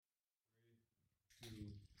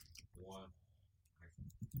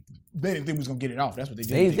They didn't think we was gonna get it off. That's what they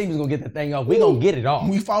did. They didn't think we was gonna get the thing off. We gonna get it off.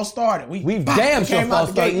 We false started. We damn sure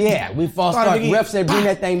false started. Yeah, we false started. Ref said bring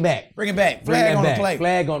that thing back. Bring it back. Flag on the plate.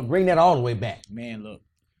 Flag on. Bring that all the way back. Man, look,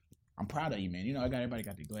 I'm proud of you, man. You know, everybody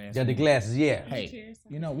got the glasses. Got the glasses, yeah. Hey,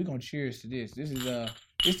 you know, we're gonna cheers to this. This is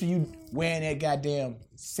this to you wearing that goddamn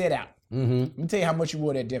set out. Mm-hmm. Let me tell you how much you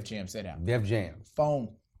wore that Def Jam set out. Def Jam. Phone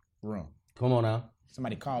room. Come on now.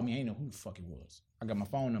 Somebody called me. I ain't know who the fuck it was. I got my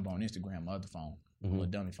phone number on Instagram, my other phone. Mm-hmm. A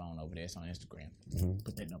little dummy phone over there. It's on Instagram. Mm-hmm.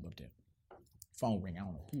 Put that number up there. Phone ring. I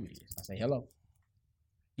don't know who it is. I say, hello.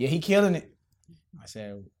 Yeah, he killing it. I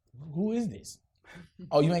said, who is this?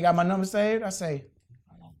 Oh, you ain't got my number saved? I say,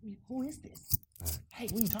 who is this? Hey,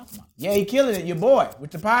 what are you talking about? Yeah, he killing it. Your boy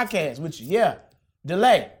with the podcast with you. Yeah.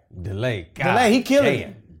 Delay. God Delay. He killing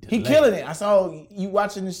it. Delay. He killing it. I said, oh, you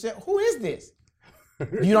watching this shit? Who is this?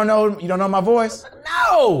 You don't know my voice?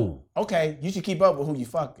 No. Okay, you should keep up with who you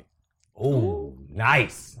fucking. Oh,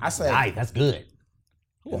 nice. I said, nice. That's good.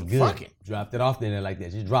 That's good. Fucking. Dropped it off in there like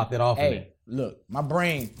that. Just dropped it off in there. Hey, look, my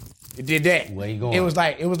brain, it did that. Where you going? It was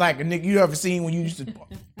like a nigga you ever seen when you used to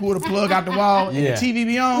pull the plug out the wall and the TV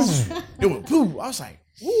be on? It was pooh. I was like,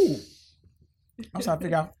 ooh. I'm trying to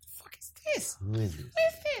figure out, what the fuck is this? Who is this? What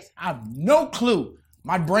is this? I have no clue.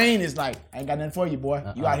 My brain is like, I ain't got nothing for you, boy.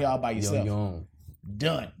 You out here all by yourself. Yo.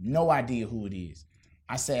 Done. No idea who it is.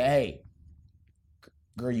 I said, hey,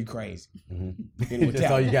 girl, you crazy. Mm-hmm.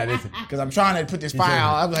 That's all you got, isn't it? Because I'm trying to put this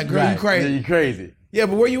file. I was like, girl, you crazy. Yeah, you crazy. Yeah,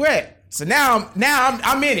 but where you at? So now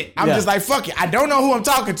I'm in it. I'm just like, fuck it. I don't know who I'm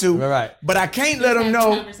talking to. Right. But I can't let them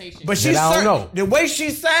know. But she's the way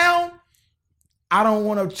she sound, I don't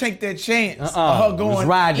want to take that chance of her going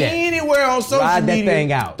anywhere on social media. Ride that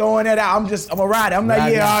thing out. Throwing that out. I'm going to ride it. I'm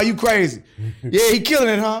like, yeah, you crazy. Yeah, he killing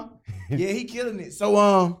it, huh? Yeah, he killing it.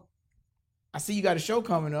 So I see you got a show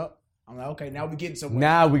coming up. I'm like, okay, now we getting somewhere.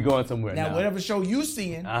 Now we going somewhere. Now whatever show you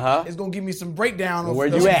seeing is gonna give me some breakdown of where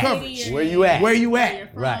you at. Coverage. Where you at? Where you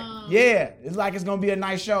at? Right. Yeah, it's like it's gonna be a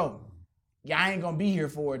nice show. Yeah, I ain't gonna be here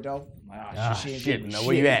for it though. Shit. Now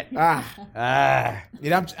where you at?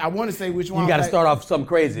 I want to say which one. You got to start off something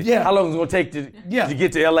crazy. Yeah. How long is it gonna take to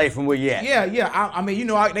get to LA from where you at? Yeah. I mean,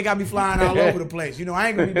 they got me flying all over the place. I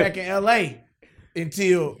ain't gonna be back in LA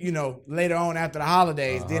until, later on after the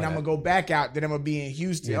holidays. Then I'm going to go back out. Then I'm going to be in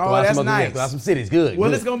Houston. Yeah, that's nice. Some city's good.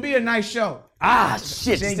 Well, it's going to be a nice show.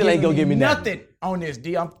 Shit. Still ain't going to give me nothing on this,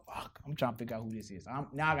 D. I'm trying to figure out who this is.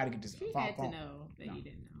 Now I got to get this. She had to know that you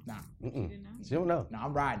didn't know. Nah. You didn't know? She don't know. No,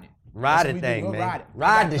 I'm riding it. Ride the thing, man.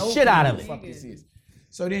 Ride the shit out of it. Fuck this is.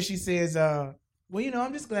 So then she says, well,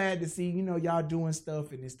 I'm just glad to see, y'all doing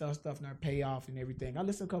stuff and this stuff not pay off and everything. I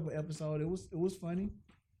listened to a couple episodes. It was funny.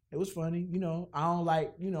 It was funny. I don't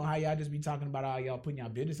like, how y'all just be talking about how y'all putting y'all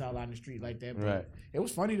business out on the street like that. But right. It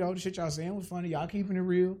was funny, though. The shit y'all saying was funny. Y'all keeping it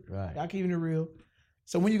real. Right. Y'all keeping it real.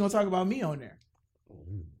 So when you going to talk about me on there?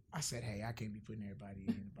 I said, hey, I can't be putting everybody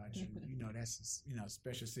in about you. That's a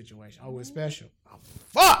special situation. Oh, it's special. Oh,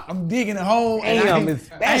 fuck! I'm digging a hole. Damn, it's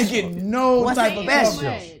special. I ain't getting no type of special.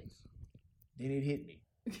 Then it hit me.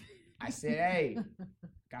 I said, hey,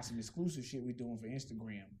 got some exclusive shit we doing for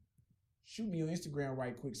Instagram. Shoot me your Instagram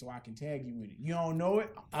right quick so I can tag you with it. You don't know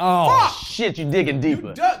it? Oh, fuck! Shit, you digging deeper.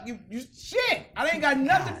 You duck. You shit. I ain't got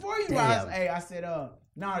nothing for you. Damn. I said,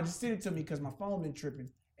 just send it to me because my phone been tripping.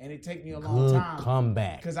 And it take me a long time. Come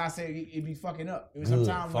back. Because I said it be fucking up. It was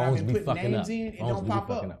sometimes when I've been putting names in, it don't pop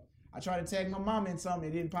up. I tried to tag my mom in something,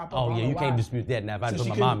 it didn't pop up. Oh, yeah, you can't dispute that now. If I put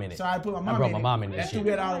my mom in it. So I put my mom in it. I brought my mom in it. That threw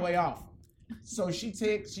that all the way off. So she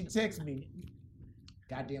texts me,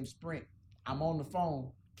 goddamn Sprint. I'm on the phone,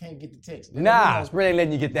 can't get the text. Nah, Sprint ain't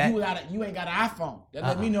letting you get that. You ain't got an iPhone. That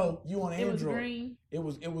let me know you on Android. It was green?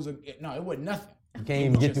 It wasn't nothing. You can't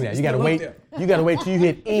even get through that. You gotta wait. You gotta wait till you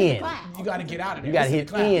hit end. You gotta get out of there. You gotta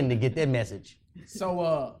hit end to get that message. So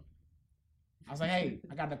I was like, hey,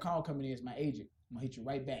 I got the call coming in. It's my agent. I'm gonna hit you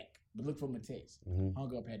right back. But look for my text.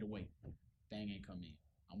 Hung up, had to wait. Thing ain't come in.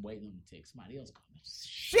 I'm waiting on the text. Somebody else coming.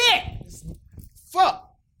 Shit!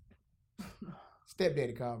 Fuck!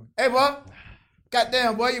 Stepdaddy called me. Hey, boy.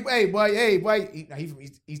 Goddamn, boy. Hey, boy. He from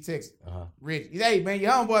East Texas. Rich. Hey, man,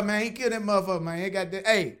 your homeboy, man. He killed that motherfucker, man. He got that.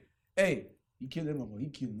 Hey. He killed that motherfucker. He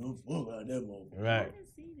killed the motherfucker out of that motherfucker. Right.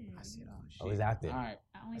 I said, oh, shit. Oh, he's out there. All right.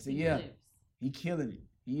 I said, yeah. He killing it.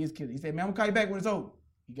 He is killing it. He said, man, I'm going to call you back when it's over.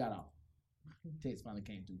 He got off. Text finally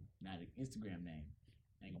came through. Now, the Instagram name,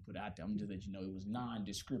 I ain't going to put it out there. I'm just let you know it was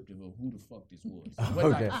non-descriptive of who the fuck this was. It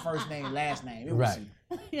wasn't like the first name, last name. It was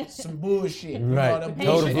some bullshit. Right.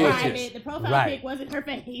 The profile pic wasn't her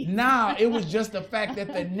face. Nah, it was just the fact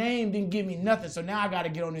that the name didn't give me nothing. So now I got to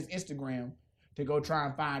get on this Instagram to go try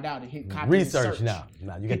and find out and hit copy research and search.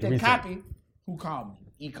 Now you hit got the research. Copy. Who called me?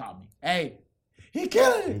 He called me. Hey, He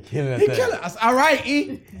killing it. He killing it. I said, all right,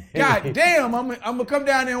 E. God damn, I'm gonna come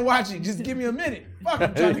down there and watch it. Just give me a minute. Fuck,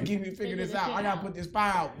 I'm trying to keep me figure this out. I gotta put this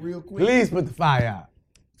fire out real quick. Please put the fire out.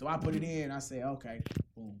 So I put it in. I said, okay,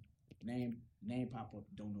 boom. Name pop up.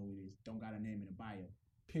 Don't know who it is. Don't got a name in the bio.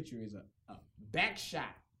 Picture is a back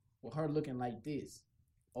shot with her looking like this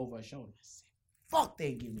over her shoulder. I said, fuck,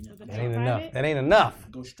 they give me nothing. That ain't enough. That ain't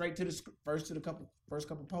enough. Go straight to the first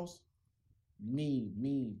couple posts.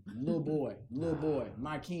 Mean, little boy,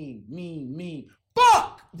 my king, mean.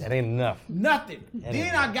 Fuck! That ain't enough. Nothing.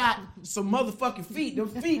 Then I got some motherfucking feet. Them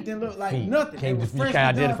feet didn't look like nothing. You can't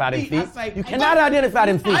identify them feet. Say, you cannot identify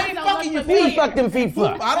them feet. I ain't fucking your feet. Who the fuck them feet for?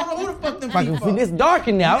 I don't know who the fuck them feet for. It's dark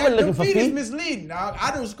in there. I wasn't looking for feet. Is misleading, dog.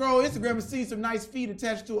 I don't scroll Instagram and see some nice feet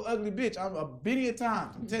attached to an ugly bitch. I'm a billion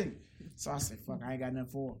times. I'm telling you. So I said, fuck, I ain't got nothing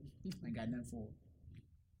for her.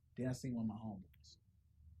 Then I seen one of my homeboys.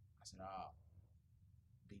 I said,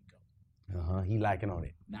 bingo. He liking on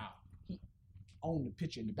it. Now, he owned the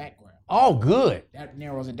picture in the background. Oh, good. That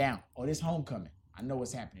narrows it down. Oh, this homecoming. I know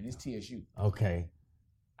what's happening. It's TSU. Okay.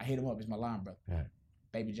 I hit him up. It's my line brother. Right.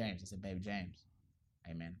 Baby James. I said, Baby James.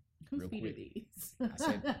 Hey, man. Whose feet are these? I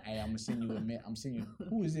said, hey, I'm sending you,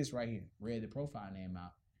 who is this right here? Read the profile name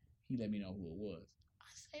out. He let me know who it was. I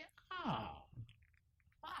said, oh,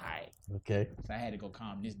 all right. Okay. So I had to go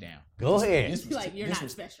calm this down. Go ahead. You're not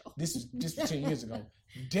special. This was 10 years ago.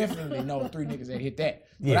 Definitely know 3 niggas that hit that.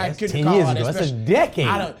 Yeah, but I that's couldn't 10 call years her ago. that That's special. a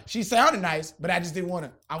decade. She sounded nice, but I just didn't want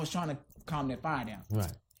to. I was trying to calm that fire down.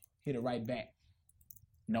 Right. Hit it right back.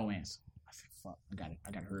 No answer. I said, fuck,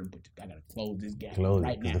 I gotta hurry, but I gotta close this gap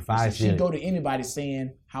right now. The fire if she go to anybody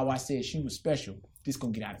saying how I said she was special, this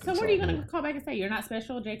gonna get out of control. So what are you gonna call back and say? You're not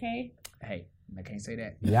special, JK? Hey, I can't say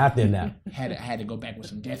that. You're out there now. I had to go back with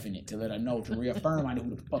some definite to let her know, to reaffirm I knew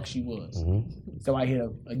who the fuck she was. Mm-hmm. So I hit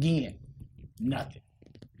her again. Nothing.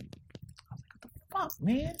 I was like, what the fuck,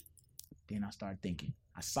 man? Then I started thinking.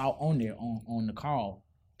 I saw on there on the call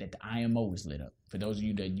that the IMO was lit up. For those of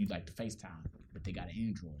you that you like to FaceTime, but they got an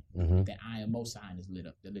Android, that IMO sign is lit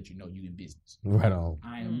up to let you know you in business. Right on.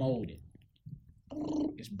 IMO'd it.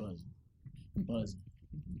 It's buzzing.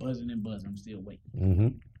 I'm still waiting. Mm-hmm.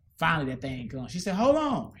 Finally, that thing comes. She said, hold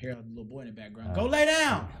on. Hear a little boy in the background. Go lay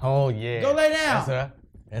down. Oh, yeah. Go lay down.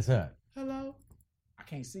 That's her. Hello? I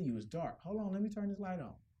can't see you. It's dark. Hold on. Let me turn this light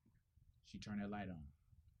on. She turned that light on.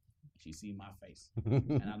 She see my face.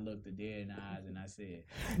 And I looked her dead in the eyes and I said,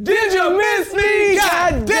 did you miss me?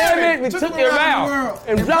 God damn it. We took it out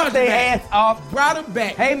and dropped their ass off. Brought her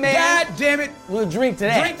back. Hey, man. God damn it. We'll drink to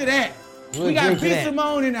that. Drink to that. We got B.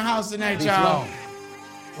 Simone in the house tonight, y'all.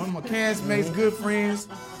 One of my castmates, good friends.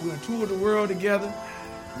 We on tour the world together.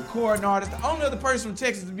 Recording artists. The only other person from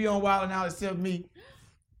Texas to be on Wild 'N Out except me.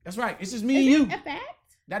 That's right. It's just me and you. Is that a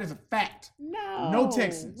fact? That is a fact. No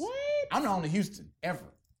Texans. What? I'm the only Houston ever.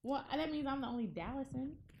 Well, that means I'm the only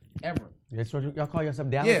Dallasan. Ever. That's what y'all call yourself,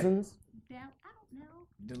 Dallasans? I don't know.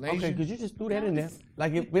 Delation. Okay, because you just threw that in there.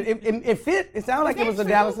 Like it fit. It sounded like it was a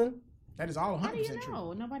Dallasan. That is all 100% How do you know?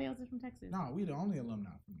 true. Nobody else is from Texas. No, we the only alumni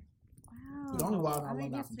from here. Wow. We the only Wild 'N Out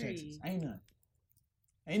alumni from Texas. Ain't none.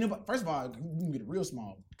 Ain't nobody. First of all, you can get real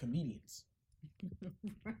small comedians.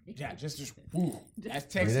 Right. Yeah, just woo. That's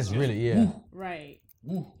Texas. I mean, that's really, yeah. Woo. Right.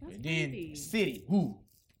 Woo. That's And then crazy. city. Woo.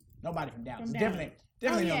 Nobody from Dallas. From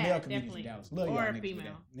Definitely no male comedians from Dallas. Love or y'all a niggas female.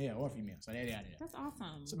 for that. Yeah, or female. So they're out of there. That's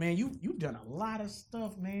awesome. So man, you done a lot of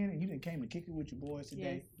stuff, man, and you done came to kick it with your boys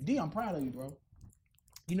today. Yes. D, I'm proud of you, bro.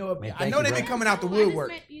 You know, Man, I know you, they bro. been coming out the I woodwork.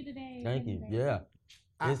 just met you today. Thank you. Yeah.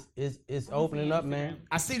 It's opening up, man.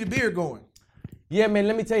 I see the beard going. Yeah, man,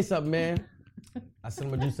 let me tell you something, man. I said I'm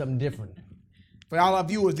going to do something different. For all our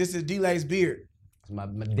viewers, this is D-Lay's beard. It's my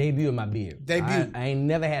debut of my beard. Debut. I ain't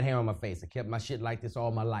never had hair on my face. I kept my shit like this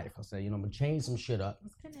all my life. I said, I'm going to change some shit up.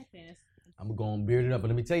 Let's connect this. I'm going to go and beard it up. But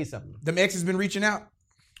let me tell you something. Them exes been reaching out.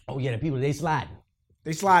 Oh, yeah, the people, they sliding.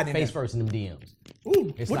 They sliding in Face there. first in them DMs.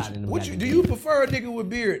 Ooh, They sliding in them goddamn do you DMs. prefer a nigga with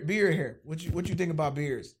beard hair? What you think about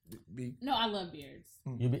beards? B? No, I love beards.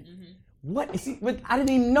 You be, What? See, but I didn't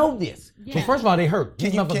even know this. Yeah. So first of all, they hurt.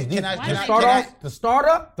 These Can motherfuckers.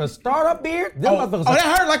 The startup beard. Them motherfuckers. Oh,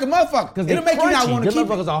 that hurt like a motherfucker. Because It'll make you not want to Them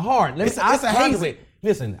keep motherfuckers it. are hard. It's a hazy.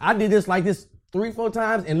 Listen, I did this like this 3-4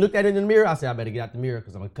 times and looked at it in the mirror. I said, I better get out the mirror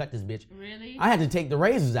because I'm gonna cut this bitch. Really? I had to take the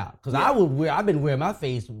razors out because I've been wearing my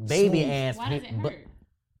face baby ass. Why does it hurt?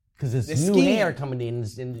 Because it's The new skin. hair coming in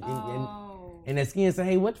and that skin say,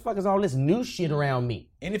 hey, what the fuck is all this new shit around me?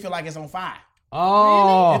 And it feel like it's on fire.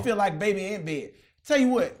 Oh. It feel like baby in bed. Tell you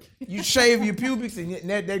what, you shave your pubics and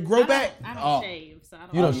that grow back. I don't shave, so I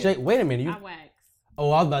don't. You don't shake. Wait a minute. I wax.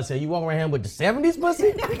 Oh, I was about to say, you walk around with the 70s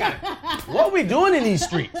pussy? What are we doing in these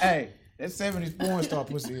streets? Hey, That 70s porn star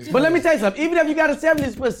pussy is. But let me tell you something. Even if you got a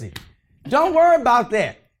 70s pussy, don't worry about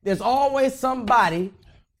that. There's always somebody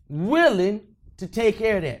willing to take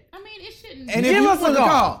care of that. I mean, it shouldn't. And Give if you us a want to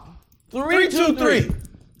call,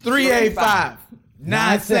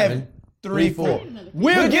 323-385-9734.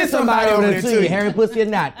 We'll get somebody over there to you. Hairy pussy or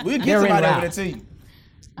not. We'll get somebody over there to to you.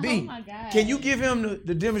 B, Oh my God. can you give him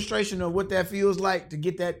the demonstration of what that feels like to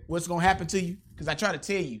get that, what's going to happen to you? Because I try to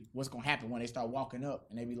tell you what's going to happen when they start walking up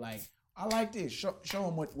and they be like, I like this. Show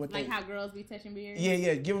them what Like they... how girls be touching beards?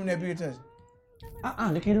 Yeah, give them that beard touch.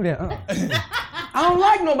 They can't do that. I don't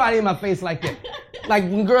like nobody in my face like that. Like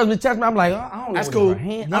when girls be touching me, I'm like, I don't know. That's cool.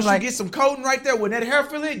 Hand. Once I'm like, you get some coating right there with that hair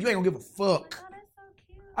fill in, you ain't going to give a fuck. Oh, that's so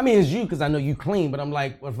cute. I mean, it's you because I know you clean, but I'm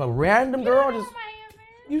like, if a random girl just, Oh, my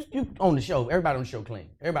hands, you on the show, everybody on the show clean.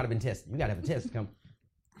 Everybody been tested. You got to have a test to come.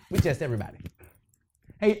 We test everybody.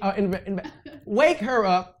 Hey, wake her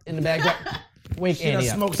up in the back. Wake She done Annie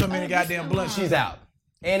up. smoked so many goddamn blunts. She's out.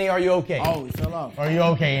 Annie, are you okay? Oh, he fell off. Are you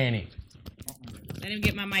okay, Annie? Let him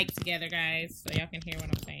get my mic together, guys, so y'all can hear what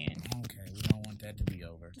I'm saying. Okay, we don't want that to be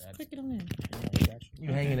over. Just click it on in.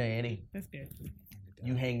 You hanging there, Annie? That's good.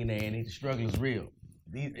 You hanging there, Annie? The struggle is real.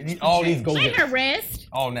 All these go Let her rest.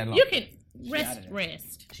 all night long. You can rest.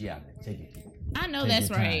 She out there. Take it. I know Take that's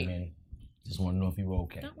your time, right. Annie. Just want to know if you were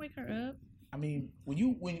okay. Don't wake her up. I mean,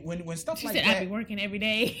 when stuff She like said that... I be working every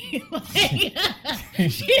day.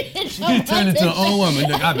 She turned into an old woman.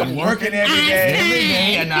 Look, I've been working every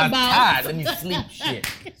day, and I'm tired. Let me sleep. Shit.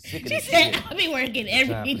 Sick of She this said shit. I be working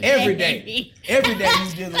every day. Every day. Every day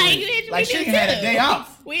he's dealing Like, with bitch, it. Like we she do ain't had a too. day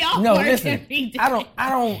off. We all No, work listen. every day. I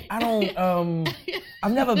don't.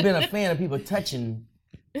 I've never been a fan of people touching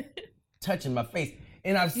my face,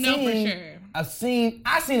 and I've seen. No, for sure.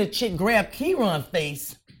 I seen a chick grab Kieran's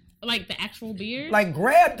face, Like the actual beard? like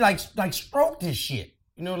grab, like stroke this shit.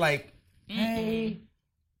 You know, like hey,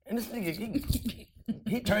 and this nigga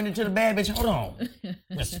he turned into the bad bitch. Hold on,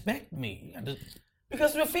 respect me.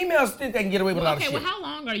 Because the females think they can get away with a lot of Okay, shit. well, how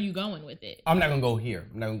long are you going with it? I'm not gonna go here.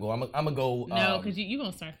 I'm not gonna go. I'm gonna go. No, because you're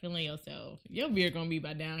going to start feeling yourself. Your beard going to be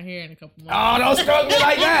by down here in a couple months. Oh, don't stroke me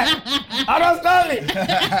like that. Oh, don't stroke me.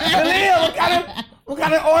 Khalil, what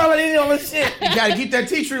kind of oil is on this shit? You gotta keep that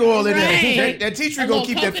tea tree oil in there. Right. That tea tree A gonna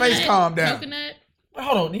little keep that face coconut, calm down. Coconut. But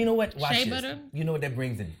hold on. You know what? Watch Shea this. butter? You know what that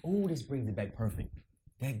brings it? Oh, this brings it back perfect.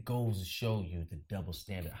 That goes to show you the double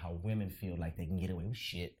standard, how women feel like they can get away with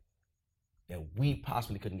shit that we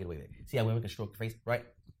possibly couldn't get away with. See how women can stroke the face, right?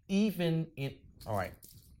 Even in, all right.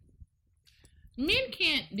 Men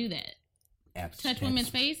can't do that. Touch women's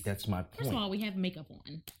face? That's my point. First of all, we have makeup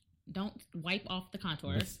on. Don't wipe off the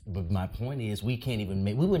contours. But my point is, we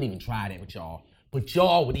wouldn't even try that with y'all. But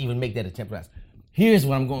y'all would even make that attempt with us. Here's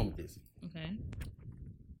where I'm going with this. Okay.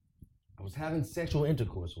 I was having sexual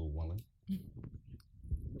intercourse with a woman.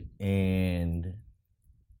 And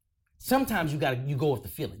sometimes you go with the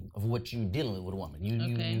feeling of what you're dealing with a woman.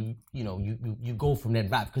 You go from that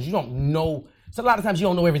vibe because you don't know. So a lot of times you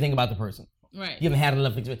don't know everything about the person. Right. You haven't had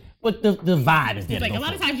enough experience, but the vibe is there. It's like a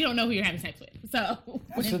lot of times you don't know who you're having sex with. So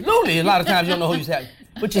absolutely, a lot of times you don't know who you're having,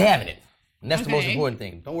 but you're having it. And that's the most Okay. important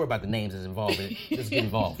thing. Don't worry about the names that's involved in it. Just get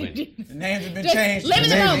involved with it. The names have been just changed. live in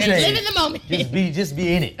the names moment. changed. Live in the moment. Just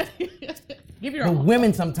be in it. Give your But all.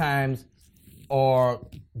 women sometimes are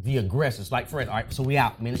the aggressors. Like, friend, all right, so we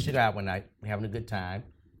out. Me and the shit out one night. We having a good time.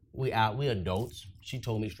 We out. We adults. She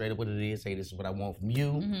told me straight up what it is. Say, this is what I want from you.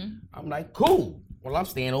 Mm-hmm. I'm like, cool. Well, I'm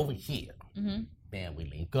staying over here. Mm-hmm. Man, we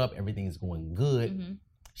link up. Everything's going good. Mm-hmm.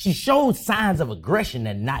 She showed signs of aggression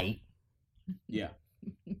that night, Yeah.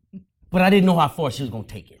 but I didn't know how far she was going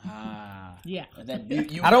to take it. Yeah.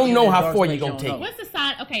 I don't know how far you're going to take it. What's the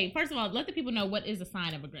sign? Okay, first of all, let the people know what is a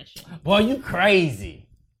sign of aggression. Boy, you crazy.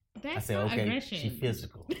 That's I said, not okay, aggression. she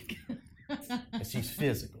physical. And she's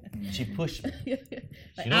physical. She pushed me. She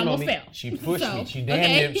I don't know almost me. fell. She pushed So, me. She damn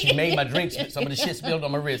near. She made my drink. Some of the shit spilled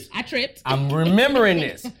on my wrist. I tripped. I'm remembering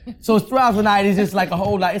this. So throughout the night, it's just like a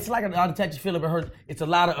whole lot. It's like a lot of touchy feeling, but her. It's a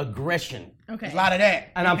lot of aggression, Okay. There's a lot of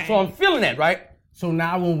that. and I'm feeling that, right? So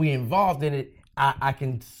now when we involved in it, I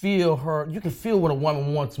can feel her. You can feel what a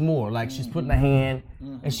woman wants more. Like she's putting her hand,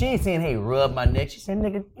 and she ain't saying, "Hey, rub my neck." She said,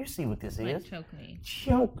 "Nigga, you see what this Like, is? choke me.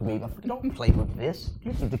 Choke me. Don't play with this.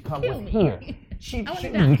 You need to come with here." She wanna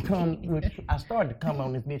need to die. come with. I started to come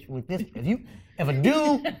on this bitch with this. If a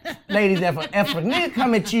dude, ladies, if a nigga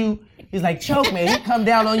come at you, he's like, choke me. He come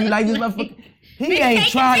down on you like this motherfucker. He ain't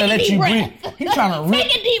trying to let you breathe. He trying to rip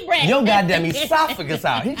Take a deep breath. your goddamn esophagus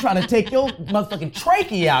out. He trying to take your motherfucking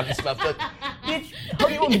trachea out. This motherfucker. Bitch, how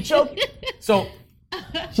you want me to choke? So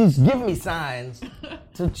she's giving me signs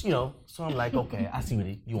to, so I'm like, okay, I see what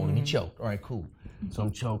you want to be choked. All right, cool. So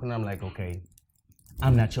I'm choking. I'm like, okay.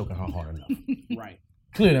 I'm not choking her hard enough. Right.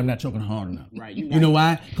 Clearly, I'm not choking her hard enough. Right. You know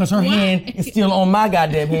why? Because her hand is still on my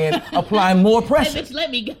goddamn hand, applying more pressure. Hey, bitch,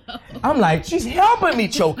 let me go. I'm like, she's helping me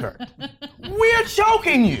choke her. We're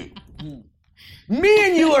choking you. Me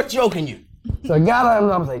and you are choking you. So I got her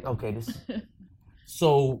and I was like, okay, this.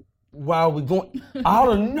 So while we're going, out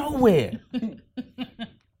of nowhere,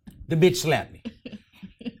 the bitch slapped me.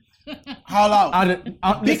 How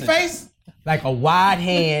loud? Big listen, face? Like a wide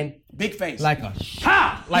hand. Big face. Like a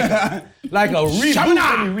shot. Like a reboot.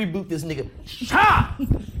 Let me reboot this nigga. Shot.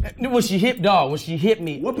 When she hit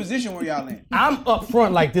me. What position were y'all in? I'm up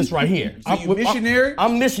front like this right here. So you missionary?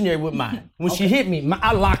 I'm missionary with mine. When she hit me,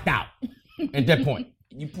 I locked out at that point.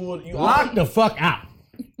 You locked the fuck out.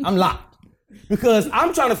 I'm locked. Because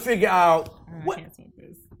I'm trying to figure out what. I can't take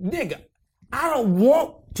this. Nigga, I don't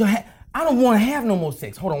want to have no more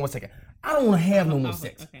sex. Hold on one second. I don't want to have no more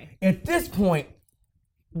sex. Okay. At this point,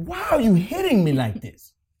 why are you hitting me like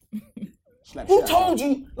this? Who told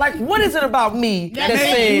you? Like, what is it about me that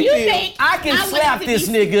says I can slap this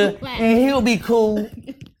nigga and he'll be cool?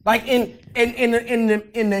 Like in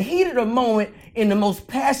the heat of the moment, in the most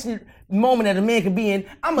passionate moment that a man can be in,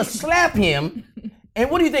 I'ma slap him. And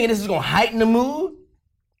what do you think? This is gonna heighten the mood?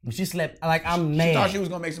 When she slapped, like I'm mad. She thought she was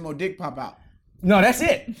gonna make some more dick pop out. No, that's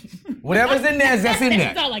it. Whatever's in there, that's in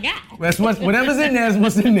there. That's all I got. Whatever's in there is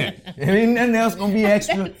what's in there. There ain't nothing else gonna be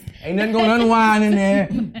extra. Ain't nothing gonna unwind in there.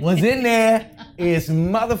 What's in there is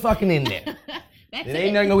motherfucking in there. It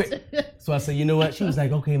ain't nothing gonna be. So I said, you know what? She was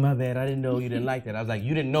like, okay, my bad. I didn't know you didn't like that. I was like,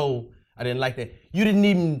 you didn't know I didn't like that. You didn't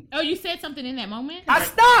even. Oh, you said something in that moment? I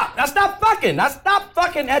stopped fucking. I stopped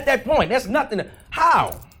fucking at that point. That's nothing.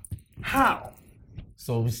 How?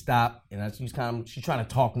 So we stopped, and she's trying to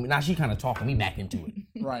talk me. Now she kind of talking me back into it.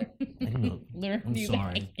 Right. Like, look, I'm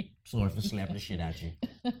sorry. Sorry for slapping the shit out you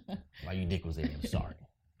while your dick was in. I'm sorry.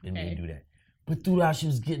 Didn't mean to do that. But throughout, she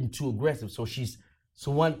was getting too aggressive. So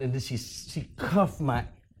and then she cuffed my.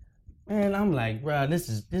 Man, I'm like, bro, this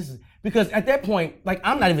is because at that point, like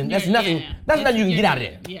I'm not even. That's nothing. That's nothing you can get out of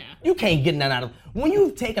there. Yeah. You can't get nothing out of. When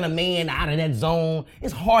you've taken a man out of that zone,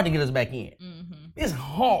 it's hard to get us back in. Mm-hmm. It's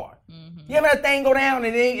hard. Mm-hmm. You ever that thing go down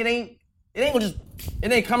and it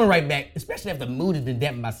ain't coming right back, especially if the mood has been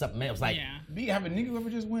dampened by something else. Like, have a nigga ever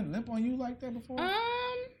just went limp on you like that before?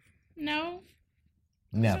 No.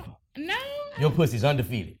 Never. No. Your pussy's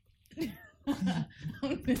undefeated. She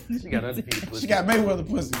got undefeated pussy. She got Mayweather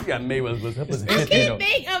pussy. She got Mayweather pussy. Her pussy. I can't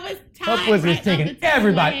think of a time. Her pussy is taking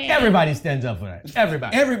everybody. Everybody stands up for that.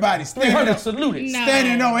 Everybody standing up. Saluted. No.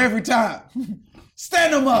 Standing up every time.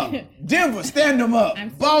 Stand them up. Denver, stand them up.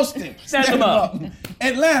 Boston, stand them up.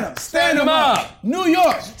 Atlanta, stand them up. New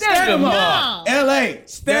York, stand them up. LA,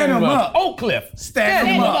 stand them up. Oak Cliff, stand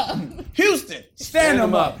them up. Houston, stand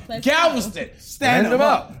them up. Galveston, stand them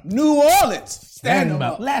up. New Orleans, stand them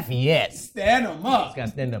up. Lafayette, stand them up. It's got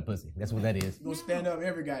stand up pussy. That's what that is. Go stand up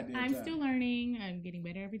every goddamn time. I'm still learning. I'm getting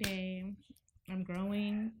better every day. I'm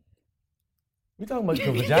growing. You talking about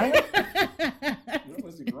your vagina?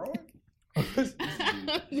 Was it growing?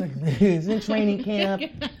 It's in training camp.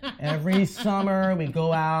 Every summer we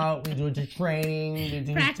go out, we do the training, we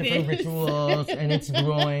do different rituals, and it's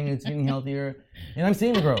growing, it's getting healthier. And I'm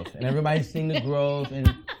seeing the growth, and everybody's seeing the growth, and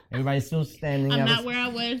everybody's still standing. I'm not where I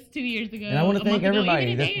was 2 years ago. And I want to thank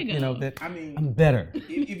everybody. That I'm better.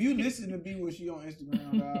 If you listen to me when she on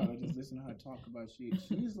Instagram, or just listen to her talk about shit,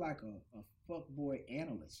 she's like a fuckboy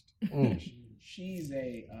analyst. She's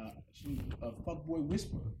a fuckboy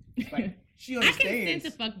whisperer. Like she understands. I can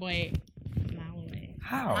sense a fuckboy mile away.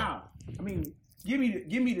 How? I mean, give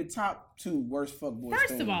me the top 2 worst fuckboy stories.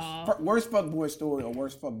 First of all, worst fuckboy story or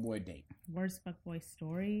worst fuckboy date. Worst fuckboy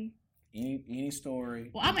story. Any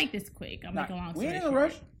story. Well, I'll make this quick. I'll make a long story. We ain't in a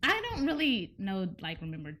rush. I don't really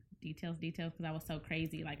remember details because I was so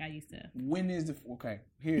crazy. Like I used to. When is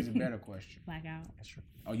here's a better question. Blackout. That's true.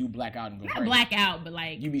 Oh, you black out and go Not crazy. black out, but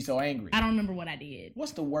like. You be so angry. I don't remember what I did.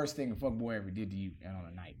 What's the worst thing a fuckboy ever did to you on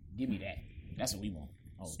a night? Give me that. That's what we want.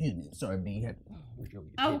 Oh. Excuse me. Sorry, B.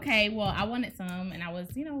 Okay, well, I wanted some, and I was,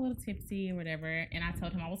 a little tipsy or whatever, and I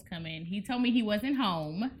told him I was coming. He told me he wasn't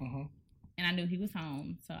home, and I knew he was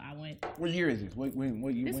home, so I went. What year is this? What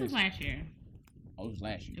year? This was last year. Oh, it was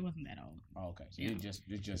last year. It wasn't that old. Oh, okay. So it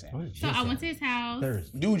just happened. So I went to his house.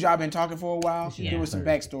 Dude, y'all been talking for a while? Yeah. Give us some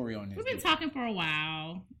backstory on this. We've been talking for a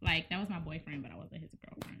while. Like, that was my boyfriend, but I wasn't his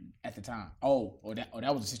girlfriend. At the time. Oh, that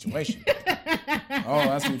was the situation. Oh,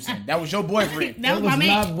 I see what you're saying. That was your boyfriend. That was my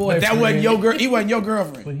man. boyfriend. But that wasn't your girl. He wasn't your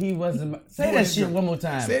girlfriend. But he wasn't. Say that shit one more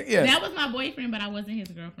time. That was my boyfriend, but I wasn't his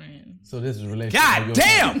girlfriend. So this is a relationship. God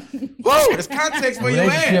damn! Woo! There's context for your ass.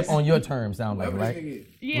 Relationship on your terms, sound like, right?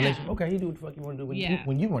 Yeah. Okay, he do what the fuck you want to do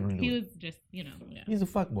when you want to do it. He was just, Yeah. He's a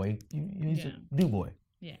fuck boy. He's a do boy.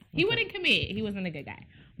 Yeah. He wouldn't commit. He wasn't a good guy.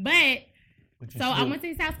 But so I went to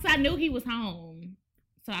his house because I knew he was home.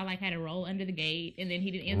 So I had to roll under the gate, and then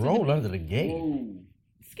he didn't answer. Roll under the gate. Whoa.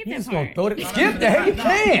 Skip You that just part. gonna throw it. Skip that. You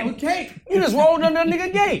can't. We can't. You just rolled under the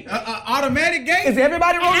nigga gate. Automatic gate? Is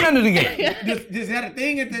everybody rolling under the gate? Is that a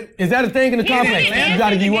thing at the... Is that a thing in the complex?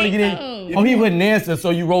 You want to get in? though. Oh, he wouldn't answer,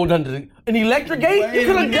 so you rolled under an electric gate? You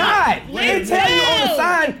could have died. They tell you on the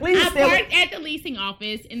sign, please I stay away. parked at the leasing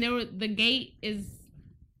office, and the gate is.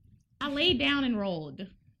 I laid down and rolled.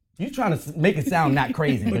 You trying to make it sound not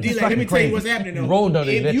crazy, but it's let fucking me tell you crazy. what's happening though. You rolled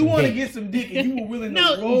under the If electric you want to gate. get some dick and you were willing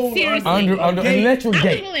No, to roll seriously. Under an electric I was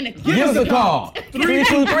gate. willing to Give us a call.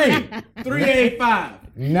 385.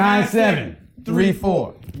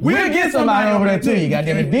 385-9734. We'll get somebody over there to you.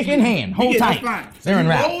 Goddamn it, dick in hand. Hold tight. Staring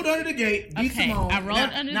You right. rolled under the gate. Get Okay, some on. I rolled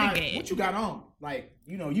under the gate. What you got on?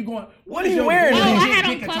 You going? What are you wearing? Oh, Dick I had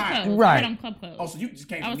on dick club attire? clothes. Right. I had on club clothes. Oh, so you just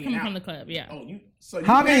came I was from coming out. from the club, yeah. Oh, you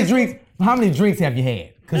How many passed- drinks have you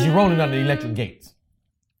had? Because you're rolling under the electric gates.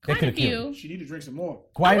 That Quite could a have killed you. few. She need to drink some more.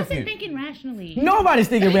 I Quite a wasn't few. thinking rationally. Nobody's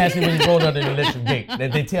thinking rationally when you roll under the electric gate.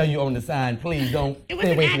 That they tell you on the sign, please don't It was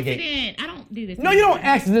stay an away from the gate. accident. I don't do this. No, you don't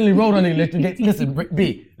accidentally roll under the electric gate. Listen,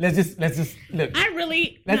 B, let's just look. I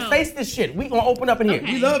really. Let's no. face this shit. We gonna open up in here.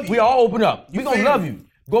 Okay. We love you. We all open up. We gonna family. love you.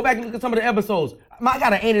 Go back and look at some of the episodes. My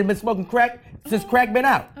God, I ain't been smoking crack since crack been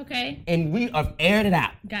out. Okay. And we have aired it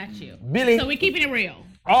out. Got you. Billy. So we keeping it real.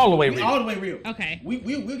 All the way real. All the way real. Okay.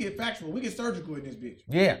 We'll get factual. We get surgical in this bitch.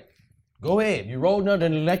 Yeah. Go ahead. You rolled under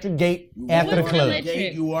an electric gate after the What's club. electric?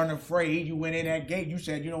 Gate, you weren't afraid. You went in that gate. You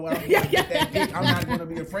said, you know what? I'm going to get that dick. I'm not going to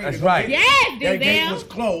be afraid. That's to go right. get it. Yes, That gate Denzel. was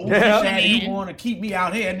closed. Yeah. You said, you Man. want to keep me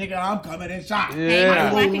out here, nigga, I'm coming inside.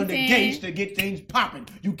 Yeah. I rolled under Blackington. gates to get things popping.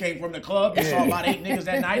 You came from the club. You saw about 8 niggas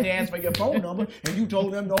that night. They asked for your phone number. And you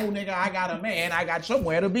told them, no, nigga, I got a man. I got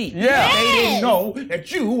somewhere to be. Yeah. They didn't know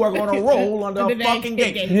that you were going to roll under a Under that fucking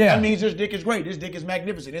gate. gate. Yeah. That means this dick is great. This dick is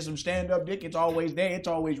magnificent. It's some stand-up dick. It's always there. It's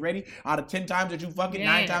always ready. Out of 10 times that you fuck it, 9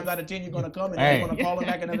 Yes. times out of 10 you're gonna come and Hey. you're gonna call him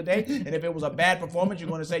back another day. And if it was a bad performance, you're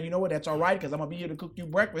gonna say, you know what, that's all right, because I'm gonna be here to cook you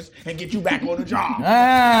breakfast and get you back on the job.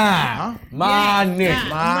 Ah, my Yes. nigga.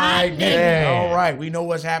 My Yes. goodness. Yeah. All right, we know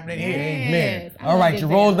what's happening here. Amen. Yes, I All right, love you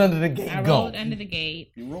it rolled there. under the gate. I Go. rolled under the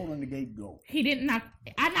gate. You roll on the gate, go. He didn't knock.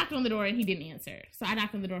 I knocked on the door and he didn't answer. So I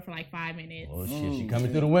knocked on the door for 5 minutes. Oh shit, she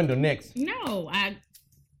coming through the window next. No,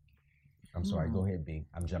 I'm sorry. Go ahead, B.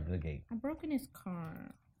 I'm jumping the gate. I broke in his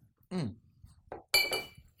car.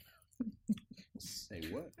 Say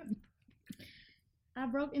what? I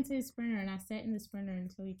broke into his Sprinter and I sat in the Sprinter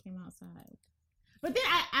until he came outside. But then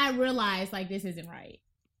I realized this isn't right.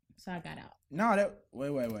 So I got out. No,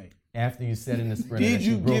 wait. After you sat in the Sprinter, Did that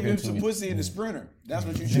you broke give him into some it. pussy in the Sprinter? That's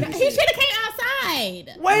what you should have He said. should have came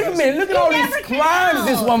outside. Wait a minute, look at all these never came crimes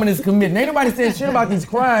this out. woman is committing. Ain't nobody saying shit about these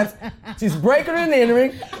crimes. She's breaking and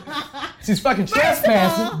entering. She's fucking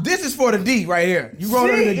trespassing. This is for the D right here. You rolled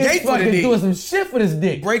under the She is gate for the fucking D. doing some shit for this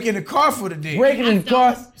dick. Breaking the car for the D. Breaking in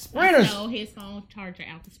cars. I Sprinters. stole his phone charger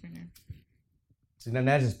out the Sprinter. See, now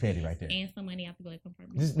that's just petty right there. And some money out the glove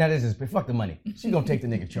compartment. Now that's just fuck the money. She gonna take the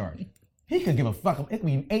nigga charge. He could give a fuck. It could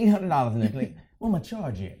be $800 in there. Like, where my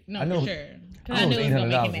charge at? No, I know, for sure. Because I I know knew it was going to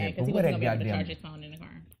make him $800 mad because but he where wasn't that going to be able to goddamn- charge his phone in the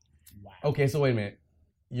car. Okay, so wait a minute.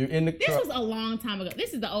 You're in the This truck. was a long time ago.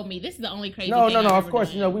 This is the old me. This is the only crazy No, thing no, I've no. Of ever course,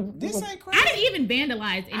 done. you know we. This ain't crazy. I didn't even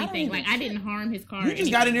vandalize anything. even I didn't harm his car. You just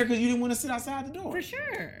got in there because you didn't want to sit outside the door. For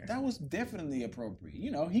sure. That was definitely appropriate.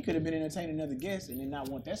 You know, he could have been entertaining another guest and then not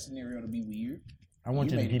want that scenario to be weird. I want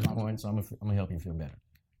You you to made it keep it comfortable. going, so I'm gonna help you feel better.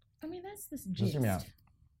 I mean, that's this Just gist. hear me out.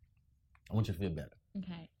 I want you to feel better.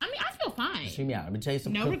 Okay. I mean, I feel fine. Just hear me out. Let me tell you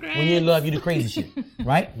something. No regrets. When you're in love, you do crazy shit,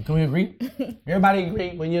 right? Can we agree? Everybody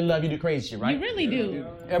agree? When you're in love, you do crazy shit, right? You really do.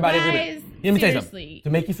 Everybody agree. Guys, Let me tell you something. seriously. To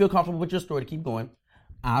make you feel comfortable with your story, to keep going.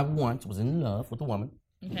 I once was in love with a woman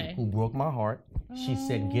Okay. who broke my heart. She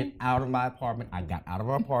said, "Get out of my apartment." I got out of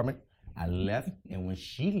her apartment. I left, and when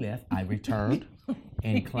she left, I returned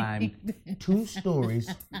and climbed 2 stories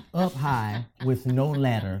up high with no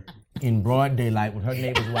ladder in broad daylight with her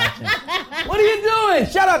neighbors watching. What are you doing?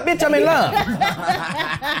 Shut up, bitch! I'm in love.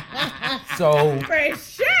 So, For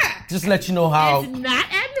sure. just let you know how. It's not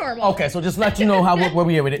abnormal. Okay, so just let you know how where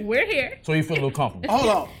we are with it, We're here. so you feel a little comfortable. Hold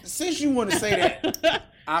on. Since you want to say that,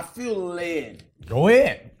 I feel led. Go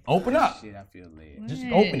ahead, open up. Shit, I feel led. Just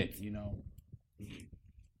open it. You know,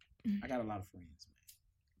 I got a lot of friends,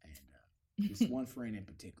 man. And this one friend in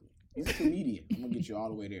particular. He's a comedian. I'm gonna get you all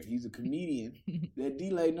the way there. He's a comedian that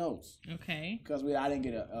D-Lay knows. Okay. Because I didn't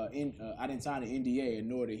get I didn't sign an NDA, and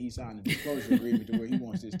nor did he sign a disclosure agreement to where he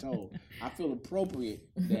wants this told. I feel appropriate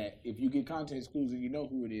that if you get content exclusive, you know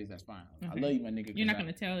who it is. That's fine. Okay. I love you, my nigga. You're not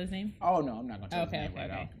gonna tell his name? Oh no, I'm not gonna tell his name right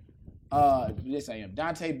out. Yes, I am.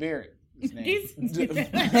 Dante Barrett. His name.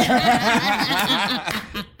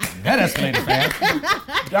 That escalated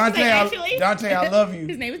fast. Dante, I love you.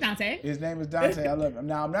 His name is Dante. His name is Dante. I love him.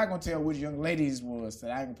 Now, I'm not going to tell which young ladies was, so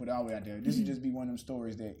I ain't going to put it all the way out there. This would just be one of them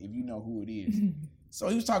stories that if you know who it is. So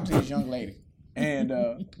he was talking to this young lady, and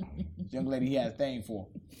young lady he had a thing for.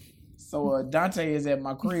 So Dante is at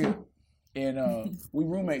my crib, and we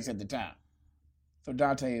roommates at the time. So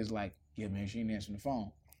Dante is like, yeah, man, she ain't answering the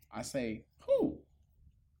phone. I say, who?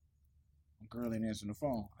 A girl ain't answering the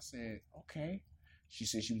phone. I said, okay. She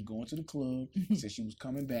said she was going to the club. She said she was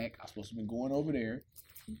coming back. I was supposed to be going over there.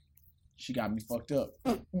 She got me fucked up.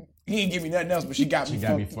 He ain't give me nothing else, but she got me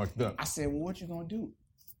fucked up. I said, well, what you gonna do?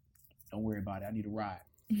 Don't worry about it. I need a ride.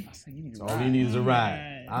 I said, you need a ride. All you need is a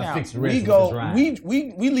ride. I'll fix the rest of this ride.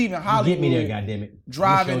 We leaving Hollywood. Get me there, goddammit.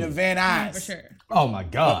 Driving to Van Nuys. For sure. Oh my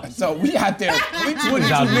God. So we out there. We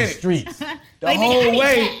 22 out minutes. The streets. The whole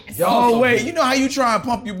way. You know how you try and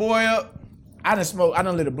pump your boy up? I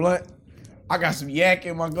done lit a blunt. I got some yak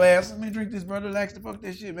in my glass. Man, drink this, brother. Relax the fuck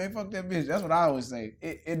that shit, man. Fuck that bitch. That's what I always say.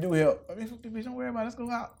 It do help. I mean, fuck that bitch. Don't worry about it. Let's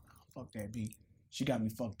go out. Fuck that, B. She got me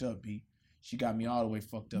fucked up, B. She got me all the way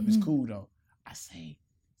fucked up. It's cool, though. I say,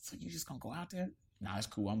 so you just gonna go out there? Nah, it's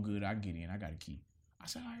cool. I'm good. I can get in. I got a key. I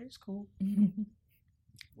said, all right, it's cool.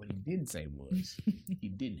 What he didn't say was he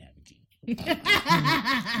didn't have a key.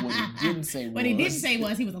 What he didn't say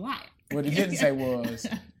was he was a liar. What he didn't say was,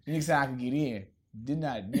 nigga said I could get in. Did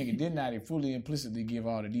not fully implicitly give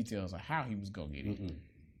all the details of how he was gonna get in.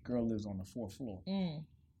 Girl lives on the 4th floor.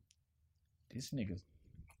 This nigga,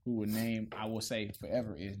 who would name, I will say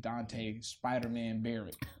forever, is Dante Spider-Man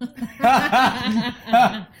Barrett.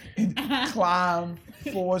 Climbed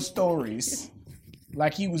 4 stories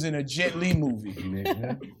like he was in a Jet Li movie.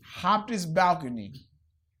 Hopped his balcony,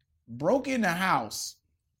 broke in the house,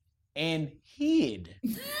 and hid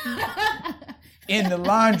in the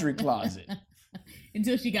laundry closet.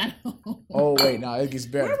 Until she got home. Oh, wait, no, it gets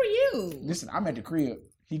better. Where were you? Listen, I'm at the crib.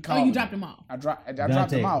 He called me. Oh, you dropped him off. I dropped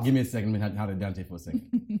him off. Give me a second. Let me holler at Dante for a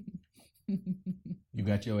second. You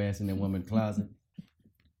got your ass in that woman's closet.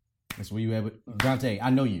 That's where you at. Dante,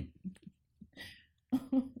 I know you.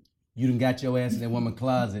 You done got your ass in that woman's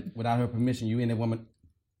closet without her permission. You in that woman.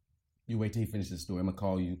 You wait till he finishes the story. I'm going to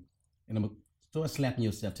call you. And I'm going to start slapping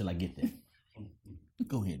yourself till I get there.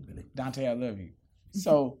 Go ahead, Billy. Dante, I love you.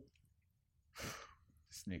 So...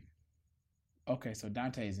 This nigga. Okay, so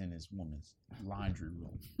Dante's in this woman's laundry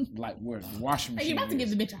room, like where the washing machine. You're about to give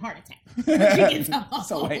the bitch a heart attack.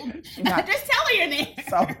 So wait, just tell her you're there.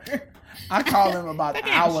 So I call him about an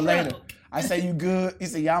hour later. I say, "You good?" He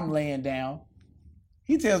said, "Yeah, I'm laying down."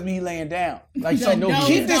 He tells me he laying down. Like, so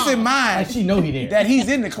keep this in mind. She know he there. That he's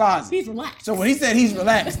in the closet. He's relaxed. So when he said he's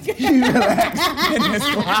relaxed, he's relaxed in this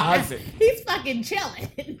closet. He's fucking chilling.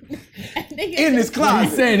 In this closet. What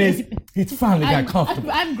he's saying is, he's finally got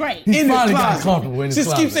comfortable. I'm great. He finally got comfortable in this closet.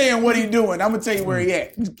 Just keep saying what he doing. I'm going to tell you where he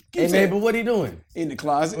at. Hey, man, but what he doing? In the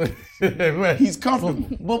closet. He's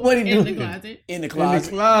comfortable. But what he doing? In the closet. In the closet. In the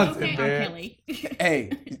closet, okay, man. Kelly.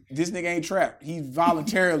 Hey, this nigga ain't trapped. He's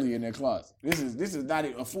voluntarily in that closet. This is not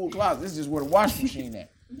a full closet. This is just where the washing machine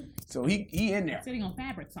at. So he in there. Sitting on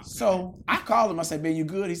fabric something. So I called him. I said, "Man, you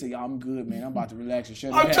good?" He said, "Y'all, I'm good, man. I'm about to relax and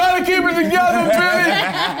shut up." I'm trying to keep it together, Billy.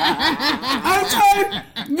 I'm trying,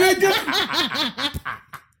 nigga.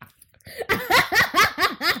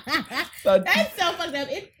 That's so fucked up.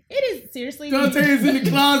 It is seriously. Dante is in the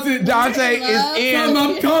closet. Dante is in.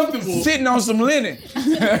 I'm comfortable. Sitting on some linen,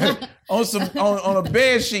 on a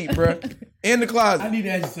bed sheet, bro, in the closet. I need to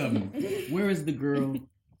ask you something. Where is the girl?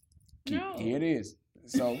 No. Here it is.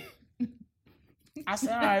 So I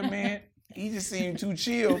said, all right, man. He just seemed too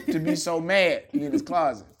chill to be so mad in his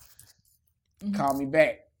closet. Call me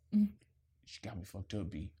back. She got me fucked up,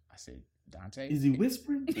 B. I said, Dante. Is he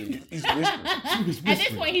whispering? He's whispering. At this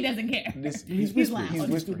point, he doesn't care. Listen, he's whispering. He's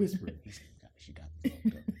whispering. He said, she got me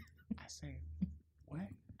fucked up. I said, what?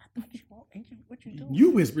 I thought you what you doing?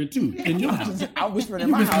 You whispering too. In your house. I'm whispering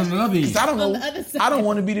in my house. Because I don't know. I don't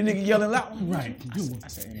want to be the nigga yelling loud. Right. I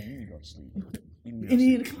said, you need to go to sleep.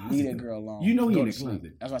 Leave that girl alone. You know he go in to the sleep.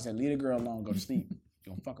 closet. That's why I said, leave the girl alone, go to sleep. You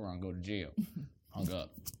don't fuck around, go to jail. Hung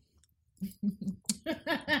up.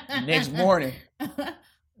 Next morning,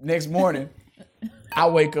 I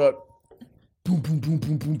wake up. Boom, boom, boom,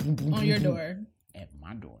 boom, boom, boom, boom. On your door. At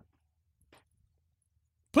my door.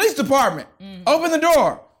 police department. Open the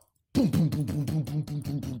door. Boom, boom, boom, boom, boom, boom, boom,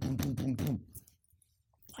 boom, boom, boom, boom, boom, boom.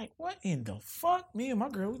 Like, what in the fuck? Me and my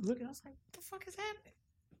girl was looking. I was like, what the fuck is happening?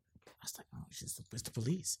 I was like, oh, it's the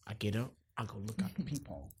police. I get up. I go look out the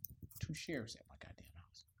peephole. 2 sheriffs at my goddamn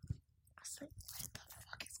house. I said, what the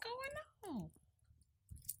fuck is going on?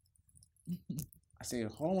 I said,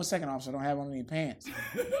 hold on 1 second, officer. I don't have on any pants.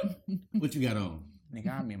 What you got on?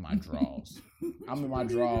 Nigga, I'm in my drawers.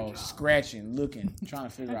 Scratching, looking, trying to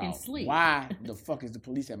figure out sleep. why the fuck is the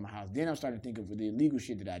police at my house. Then I'm starting to think of the illegal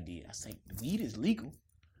shit that I did. I say, weed is legal.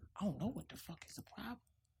 I don't know what the fuck is the problem.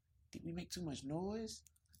 Did we make too much noise?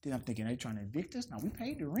 Then I'm thinking, they trying to evict us? Now, we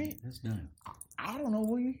paid the rent. That's done. I don't know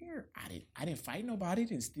why you're here. I didn't fight nobody.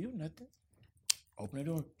 Didn't steal nothing. Open the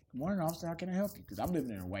door. Good morning, officer. How can I help you? Because I'm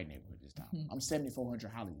living in a white neighborhood this time. I'm 7400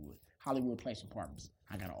 Hollywood Place Apartments.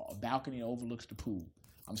 I got a balcony that overlooks the pool.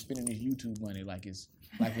 I'm spending this YouTube money like it's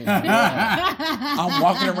I'm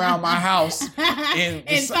walking around my house in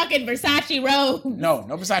fucking Versace robe. No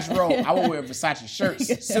Versace robe. I would wear Versace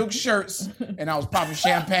shirts, silk shirts, and I was popping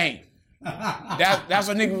champagne. That's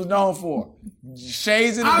what nigga was known for.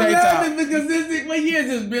 Shades in the daytime. I'm laughing because what year is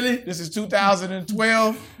this, Billy? This is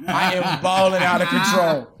 2012. I am balling out of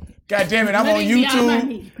control. God damn it, I'm on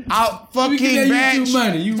YouTube. Fuck King Batch,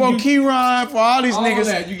 for Keyron, for all these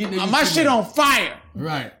niggas. My shit on fire.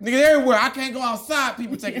 Right. Niggas everywhere. I can't go outside.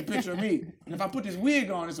 People take a picture of me. And if I put this wig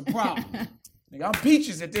on, it's a problem. Nigga, I'm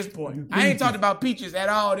Peaches at this point. I ain't talked about Peaches at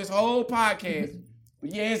all this whole podcast.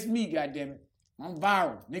 But yeah, it's me, goddammit. I'm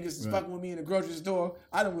viral. Niggas is fucking with me in the grocery store.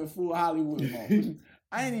 I done went full Hollywood mode.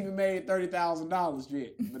 I ain't even made $30,000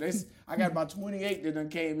 yet. But I got about 28 that done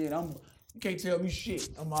came in. You can't tell me shit.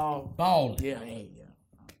 I'm all balling. Yeah.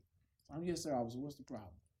 Yes, sir. What's the problem?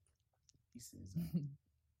 He says,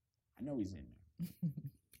 I know he's in there.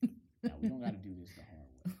 Now, we don't got to do this the hard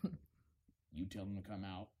way. You tell him to come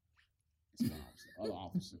out. It's one officer. Other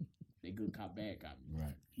officer. They good cop, bad cop.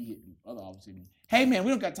 Right. He hit the other officer. Hey, man, we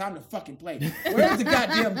don't got time to fucking play. Where's the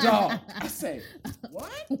goddamn dog? I say,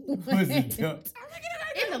 what? Where's the dog?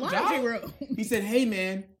 In the laundry room. He said, hey,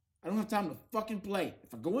 man, I don't have time to fucking play.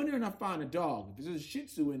 If I go in there and I find a dog, if there's a Shih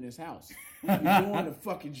Tzu in this house, you're going to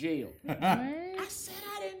fucking jail. What? I said,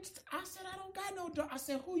 I don't got no dog. I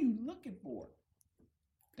said, who you looking for?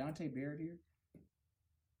 Dante Barrett here?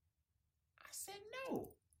 I said, no.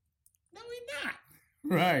 No, he not.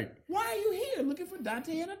 Right. Why are you here looking for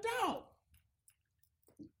Dante and a dog?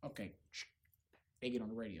 Okay. They get on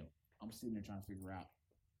the radio. I'm sitting there trying to figure out.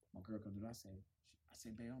 My girl comes in. I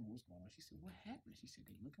said, babe, I don't know what's going on. She said, what happened? She said,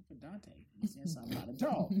 they looking for Dante. He said something about a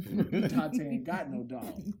dog. Dante ain't got no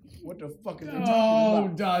dog. What the fuck is they talking about? Oh,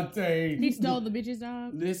 Dante. He stole the bitch's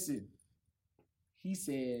dog? Listen. He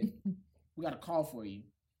said, we got a call for you.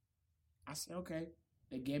 I said, okay.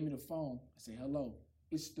 They gave me the phone. I said, hello.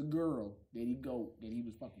 It's the girl that he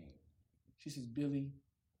was fucking with. She says, Billy,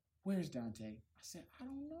 where's Dante? I said, I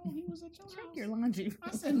don't know. He was at your house. Check your laundry.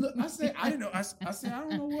 I said, look, I didn't know. I said, I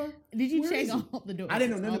don't know where. Did you check all the doors? I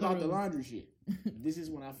didn't know nothing about the laundry shit. This is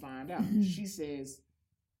when I find out. She says,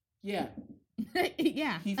 yeah.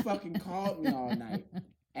 Yeah. He fucking called me all night,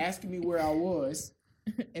 asking me where I was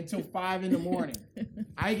until 5 a.m.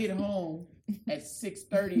 I get home at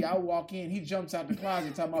 6:30. I walk in. He jumps out the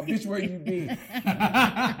closet talking about, bitch, where you been?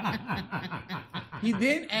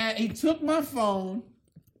 He took my phone.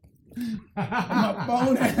 My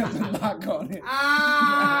phone has a lock on it.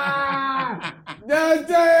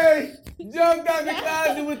 Dante! Jumped out the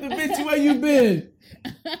closet with the bitch, where you been?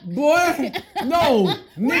 Boy, no.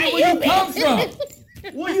 Nigga, where you come from?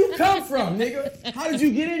 Where you come from, nigga? How did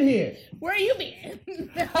you get in here? Where you been?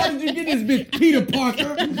 How did you get this bitch, Peter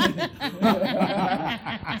Parker?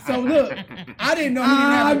 So look, I didn't know he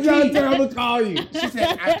didn't have a key. I'm gonna call you. She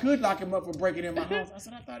said, I could lock him up for breaking in my house. I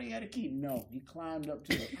said, I thought he had a key. No, he climbed up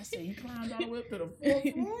to I said, he climbed all the way up to the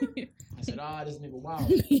 4th floor? I said, this nigga wild.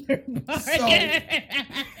 So,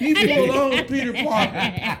 he pulled on Peter Parker.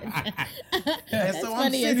 And so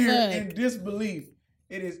I'm sitting here in disbelief.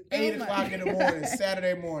 It is 8 o'clock in the morning,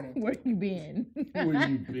 Saturday morning. Where you been? Where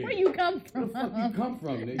you been? Where you come from? Where the fuck you come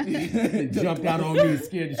from, nigga? Jumped out on me and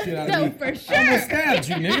scared the shit out of me. For sure. I almost stabbed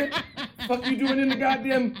you, nigga. Fuck you doing in the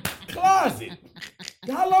goddamn closet?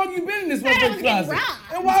 How long you been in this motherfucking closet?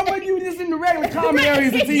 And why weren't you just in the regular common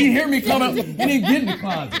areas until you hear me come up and then get in the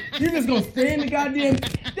closet? You just gonna stay in the goddamn...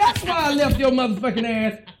 That's why I left your motherfucking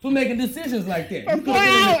ass for making decisions like that. For 4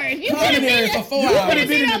 hours. You could have been for 4 hours. You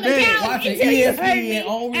been on the couch watching until you heard ESPN me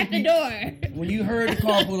on at the repeat. door. When you heard the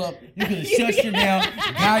car pull up, you could have shut you down,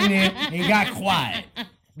 got in there, and got quiet.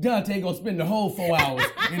 Dante gonna spend the whole 4 hours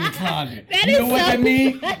in the closet. That you know is what so that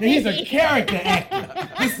means? funny. That he's a character actor.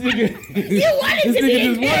 This nigga, You wanted to be a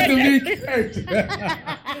just wanted to be a character.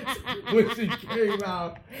 When she came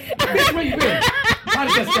out, where you been? How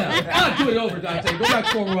did that sound? I'll do it over, Dante. Go back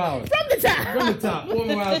 4 more hours. From the top. From the top. 4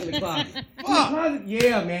 more hours in the closet. Fuck.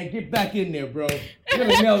 Yeah, man. Get back in there, bro. You're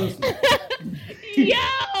gonna nail this one.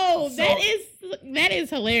 Yo, that is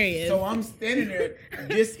hilarious. So I'm standing there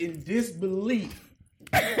in disbelief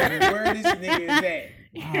where this nigga is at.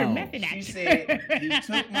 You're Wow. method She actor. said he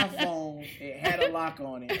took my phone, it had a lock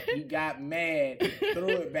on it. He got mad, threw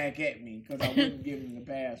it back at me because I wouldn't give him the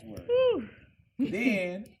password.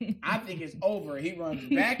 Then I think it's over. He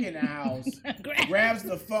runs back in the house, grabs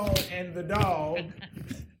the phone and the dog,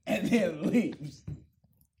 and then leaves.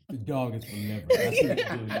 The dog is forever. That's what you're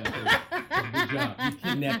doing. Good job. You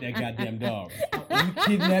kidnapped that goddamn dog. You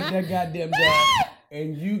kidnapped that goddamn dog,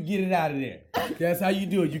 and you get it out of there. That's how you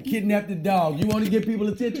do it. You kidnap the dog. You want to give people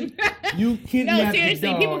attention? You kidnap No, the seriously,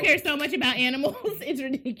 dog. people care so much about animals. It's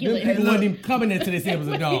Them ridiculous. people wasn't even coming there till they said it was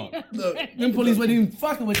a dog. Look, Them police wasn't even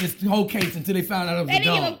fucking with this whole case until they found out it was They a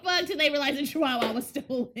didn't give dog. a fuck till they realized the chihuahua was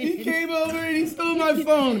stolen. He came over and he stole my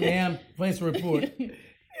phone. Ma'am, place a report.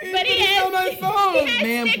 But he stole my has phone.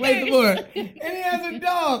 Ma'am, place a stickers. report. And he has a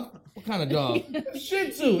dog. What kind of dog? Shih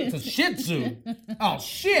Tzu. It's a Shih Tzu. Oh,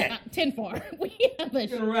 shit. 10-4. We have a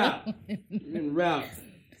Get a wrap. Get a wrap.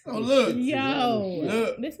 so look. Yo,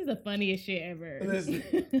 Look. this is the funniest shit ever.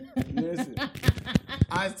 Listen.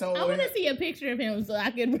 I told I want him. to see a picture of him so I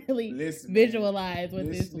can really Listen, visualize what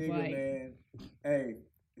this was nigga, like. man. Hey,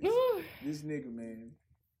 this nigga, man.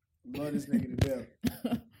 Love this nigga to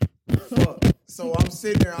death. Fuck. So I'm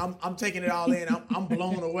sitting there, I'm taking it all in. I'm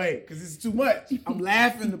blown away because it's too much. I'm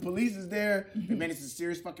laughing. The police is there. And man, it's a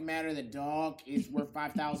serious fucking matter. The dog is worth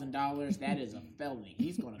 $5,000. That is a felony.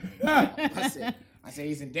 He's gonna go to jail. I said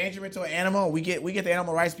he's endangerment to an animal. We get the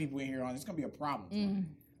animal rights people in here on. It's gonna be a problem. For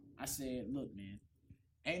him. I said, look, man,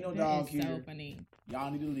 ain't no dog That here. is so funny.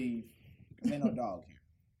 Y'all need to leave because ain't no dog here.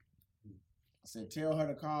 I said, tell her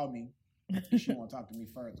to call me if she want to talk to me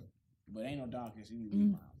further. But ain't no dog here, so you need to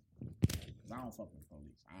leave my house. Because I don't fuck with the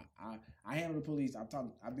police. I handle the police.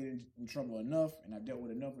 I've been in trouble enough, and I've dealt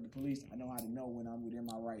with enough with the police. I know how to know when I'm within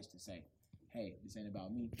my rights to say, hey, this ain't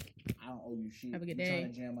about me. I don't owe you shit. Have a good You day.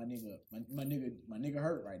 trying to jam my nigga up. My nigga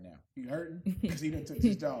hurt right now. He hurting because he done took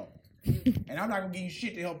his dog. And I'm not gonna give you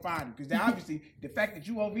shit to help find him because obviously the fact that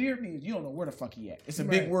you over here means you don't know where the fuck he at. It's a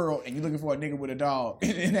big world, and you're looking for a nigga with a dog.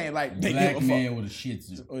 It ain't like they Black give a man fuck. with a Shih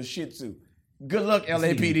Tzu. Or a Shih Tzu. Good luck,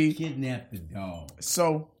 LAPD. Kidnap the dog.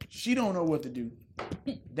 So she don't know what to do.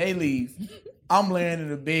 They leave. I'm laying in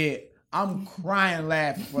the bed. I'm crying,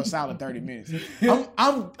 laughing for a solid 30 minutes.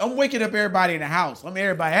 I'm waking up everybody in the house. I'm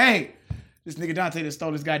everybody. Hey, this nigga Dante just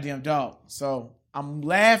stole this goddamn dog. So I'm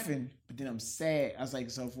laughing, but then I'm sad. I was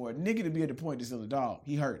like, so for a nigga to be at the point to steal a dog,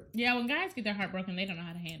 he hurt. Yeah, when guys get their heart broken, they don't know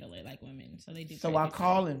how to handle it like women. So they do. So crazy I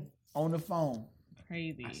call him on the phone.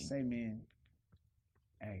 Crazy. I say, man,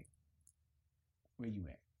 hey, where you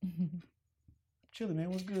at? Chilling, man.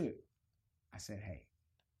 What's good? I said, hey,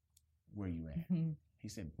 where you at? He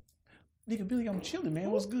said, nigga, Billy, I'm chilling,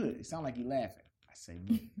 man. What's good? It sounded like he laughing. I said,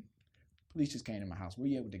 look, police just came to my house. Where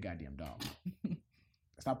you at with the goddamn dog?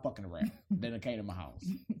 Stop fucking around. They done came to my house.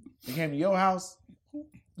 They came to your house?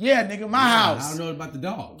 Yeah, nigga, my house. I don't know about the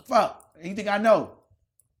dog. Fuck. You think I know?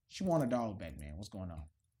 She want a dog back, man. What's going on?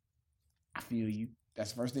 I feel you.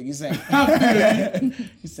 That's the first thing you say.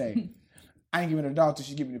 You say, I ain't giving her the dog till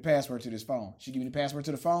she give me the password to this phone. She give me the password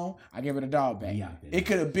to the phone, I give her the dog back. Yeah, It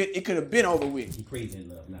could have been over with. You crazy in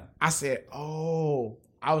love now. I said, oh.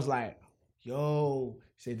 I was like, yo.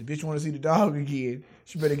 He said, the bitch want to see the dog again.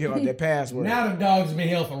 She better give out that password. Now the dog's been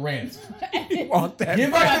held for ransom. Want that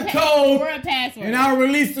Give back. her the code, For a password. and I'll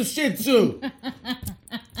release the Shih Tzu.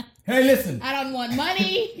 Hey, listen. I don't want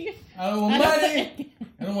money. I don't want money.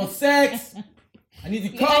 I don't want sex. I need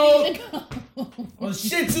the I code. need the code. Or the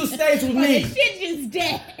Shih Tzu stays with The me. shit just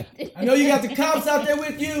dead. I know you got the cops out there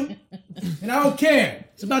with you, and I don't care.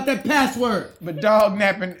 It's about that password. But dog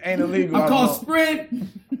napping ain't illegal. I call know. Sprint.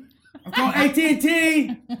 I call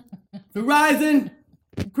AT&T, Verizon.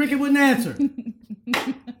 Cricket wouldn't answer.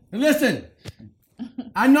 And listen,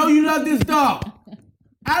 I know you love this dog.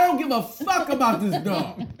 I don't give a fuck about this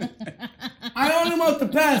dog. I only want the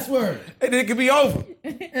password, And it could be over.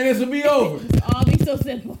 and this will be over. All be so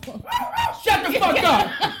simple. Shut the fuck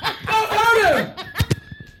up! Don't hurt him!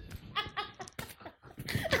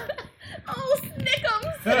 Oh,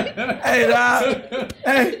 Snickums. Hey, dog.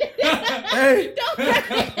 Hey. Don't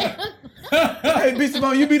Hey, Bitch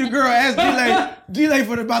Simone, you be the girl. Ask D-Lay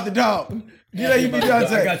about the dog. You let you be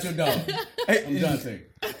Dante. I got your dog. Hey, I'm Dante.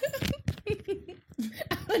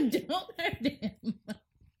 Don't hurt him.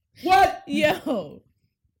 What? Yo.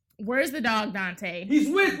 Where's the dog, Dante? He's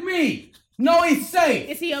with me. No, he's safe.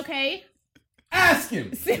 Is he okay? Ask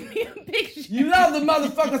him. Send me a picture. You love the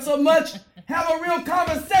motherfucker so much, have a real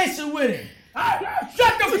conversation with him.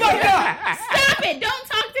 Shut the fuck up. Stop it. Don't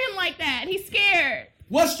talk to him like that. He's scared.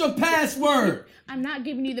 What's your password? I'm not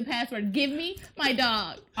giving you the password. Give me my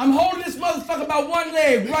dog. I'm holding this motherfucker by one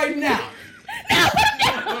leg right now. No, put him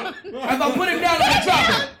down. If I put him down, I'm drop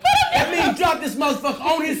him. That means drop this motherfucker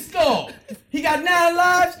on his skull. He got 9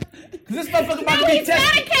 lives. Cause this motherfucker about to be He's not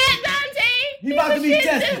tested. a cat, Dante. He about to be Shih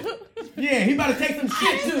tested. Tzu. Yeah, he about to take some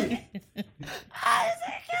shit too.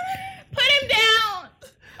 Put him down.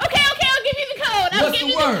 Okay, I'll give you the code. What's the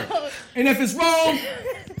word? And if it's wrong,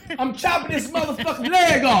 I'm chopping this motherfucker's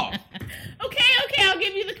leg off. Okay, I'll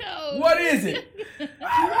give you the code. What is it?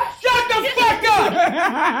 Shut the fuck up!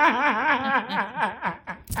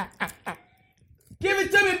 Give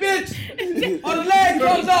it to me, bitch! Or the leg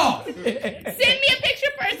comes off! Send me a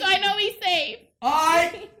picture first so I know he's safe.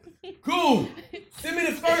 Alright? Cool. Send me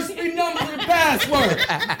the first 3 numbers of the password.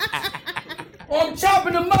 Or I'm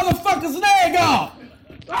chopping the motherfucker's leg off!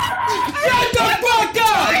 Shut the fuck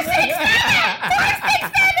up!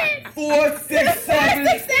 467! 467.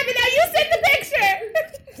 467, now you send the picture!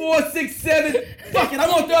 467. Fuck it, I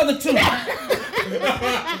want the other 2. Oh,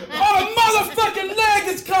 the motherfucking leg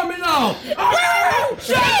is coming off! Shut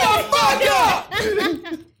the fuck up!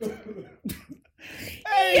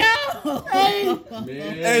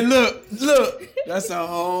 Hey, look. That's a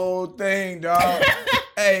whole thing, dog.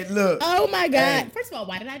 Hey, look. Oh my God. Hey. First of all,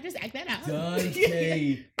 why did I just act that out?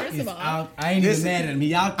 Dante First is of all, out. I ain't even mad at him.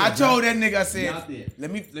 He out there. I told that nigga, I He out said, there.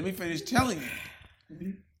 let me finish telling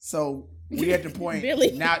you. So we at the point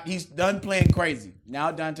Billy. now he's done playing crazy.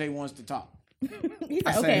 Now Dante wants to talk. He's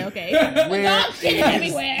I like, say, okay. where Dog shit is-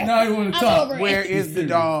 everywhere. Now you want to I'm talk. over it. Where is the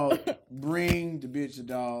dog? Bring the bitch the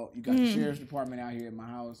dog. You got the sheriff's department out here at my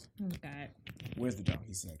house. Oh God. Where's the dog?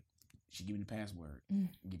 He said, she give me the password.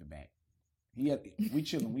 Give it back. We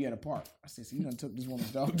chilling. We at a park. I said, so you done took this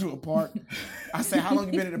woman's dog to a park? I said, how long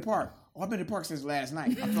you been at the park? Oh, I've been at the park since last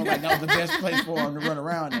night. I felt like that was the best place for him to run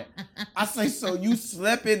around at. I say, so you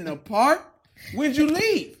slept in the park? When'd you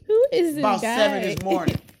leave? Who is this About guy? 7 this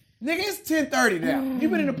morning. Nigga, it's 10:30 now.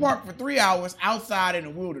 You've been in the park for 3 hours outside in the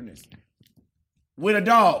wilderness with a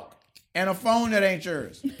dog and a phone that ain't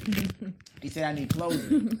yours. He said, I need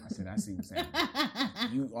closure. I said, I see what you're saying.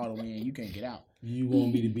 You all the way in, you can't get out. You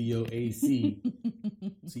want me to be your AC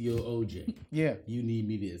to your OJ. Yeah. You need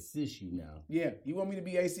me to assist you now. Yeah. You want me to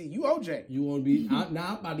be AC? You OJ. You want to be... now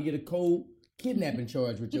I'm about to get a cold kidnapping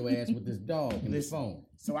charge with your ass with this dog and this phone.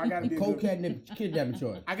 So I gotta be a Cold good, kidnapping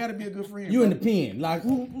charge. I gotta be a good friend. You in the bro. pen. Like,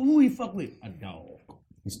 who he fuck with? A dog.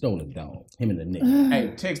 He stole a dog. Him and the nigga.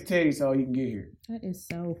 Hey, text Teddy so he can get here. That is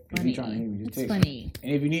so If funny. you trying to hear me, just It's text funny.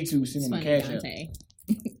 And if you need to, send It's him a funny, cash app. Dante.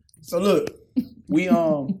 So look, we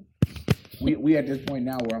at this point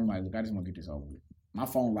now where I'm like, look, I just want to get this over with. My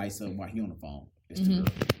phone lights up while he on the phone. It's the girl.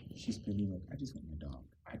 She's pretty like, I just want my dog.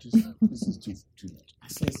 This is too much. I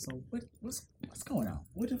said, so what's going on?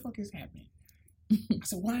 What the fuck is happening? I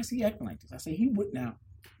said, why is he acting like this? I said, he would now.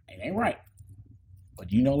 It ain't right.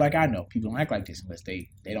 But you know, like I know, people don't act like this unless they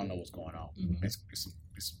don't know what's going on. It's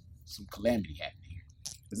some calamity happening here.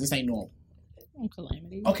 Because this ain't normal.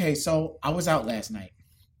 Calamity. Okay, so I was out last night.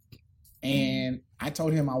 And I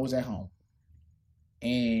told him I was at home.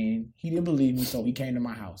 And he didn't believe me, so he came to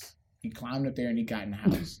my house. He climbed up there and he got in the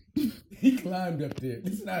house. He climbed up there.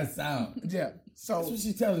 This is not a sound. Yeah. So That's what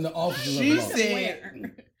she's telling the officer. she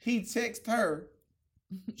said he texted her.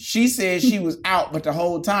 She said she was out, but the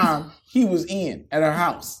whole time he was in at her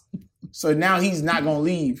house. So now he's not gonna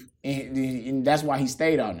leave, and that's why he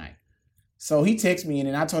stayed all night. So he texted me, and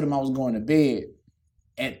then I told him I was going to bed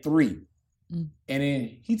at 3. And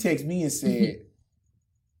then he texted me and said,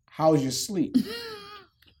 "How's your sleep?"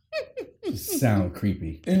 Sound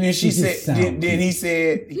creepy. And then she It just said, sound then he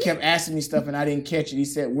said, he kept asking me stuff and I didn't catch it. He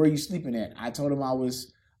said, where are you sleeping at? I told him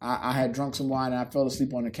I had drunk some wine and I fell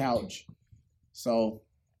asleep on the couch. So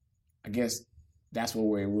I guess that's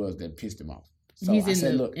where it was that pissed him off. So He's I in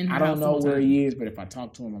said, the- look, in her I house don't know all the where time. he is, but if I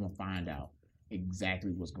talk to him, I'm going to find out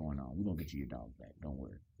exactly what's going on. We're going to get you your dog back. Don't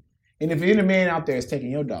worry. And if any man out there is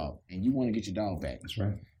taking your dog and you want to get your dog back, That's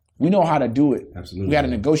right. we know how to do it. Absolutely. We got to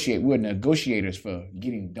negotiate. We're negotiators for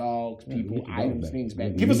getting dogs, Yeah, people, get your dog items, back. things Yeah,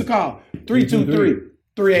 back. we Give us a need- call.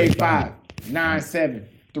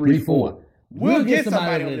 323-385-9734. We'll get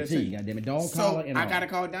somebody over there to you. Goddamn it, don't So call it. I gotta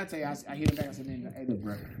call Dante. I hit him back. I said, "Man, hey, look,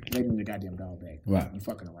 bro, lay the goddamn dog back. Right. You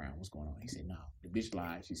fucking around? What's going on?" He said, "No, the bitch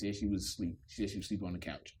lied. She said she was asleep. She said she was asleep on the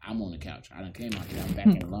couch. I'm on the couch. I done came out there. I'm back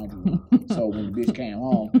in the laundry room. So when the bitch came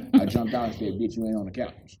home, I jumped out and said, "Bitch, you ain't on the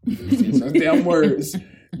couch." He said, "So damn words,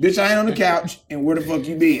 bitch, I ain't on the couch. And where the fuck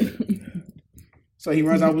you been?" So he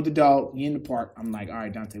runs out with the dog. He in the park. I'm like, "All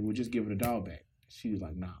right, Dante, we'll just give her the dog back." She was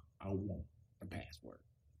like, "Nah, I want the password."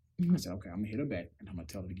 I said, "Okay, I'm gonna hit her back and I'm gonna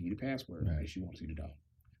tell her to give you the password if she wants to see the dog."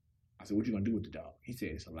 I said, "What you gonna do with the dog?" He said,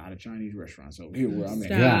 "It's a lot of Chinese restaurants over here where I'm at."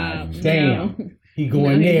 God damn. He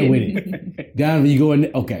going there with it. Donovan, you going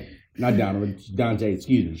there? Okay. Not Donovan. Dante,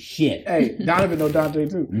 excuse me. Shit. Hey, Donovan know Dante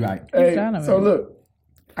too. Right. Hey, Donovan. so look,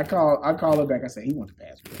 I call her back. I said, "He wants the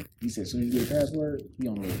password." He said, "As soon as you get the password, he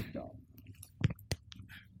on the way with the dog."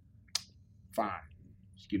 Fine.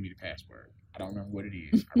 Just give me the password. I don't remember what it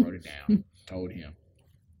is. I wrote it down. Told him.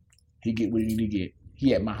 He get what he need to get.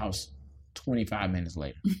 He at my house 25 minutes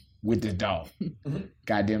later with this dog.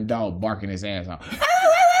 Goddamn dog barking his ass off.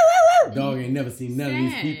 Dog ain't never seen none of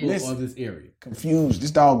these people or this area. Confused. This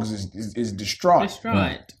dog is distraught.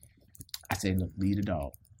 Distraught. I said, "Look, leave the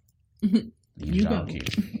dog. Leave the dog here.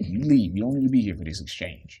 You leave. You don't need to be here for this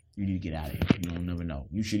exchange. You need to get out of here. You don't never know.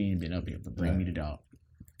 You shouldn't even been up here, but bring me the dog."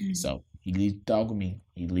 So he leaves the dog with me.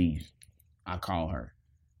 He leaves. I call her.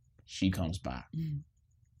 She comes by.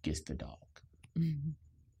 Gets the dog.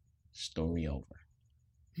 Story over.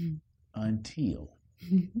 Until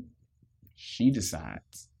she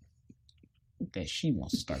decides that she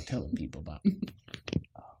wants to start telling people about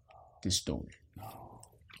this story.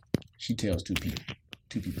 She tells 2 people.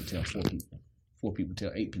 2 people tell 4 people. 4 people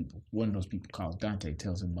tell 8 people. One of those people calls Dante,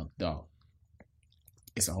 tells him about the dog.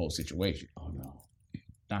 It's a whole situation. Oh no.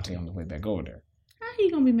 Dante on the way back over there. How he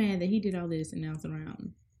gonna be mad that he did all this and now it's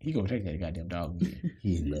around? He gonna take that goddamn dog again.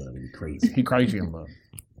 He in love and crazy. He crazy in love.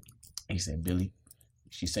 He said, "Billy,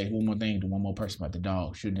 she say one more thing to one more person about the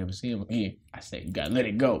dog. Should never see him again." I said, "You gotta let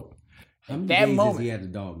it go." How many that days moment, does he have the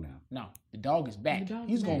dog now? No, the dog is back. The dog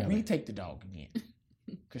He's is gonna back. retake the dog again.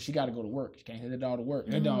 Because she got to go to work. She can't take the dog to work.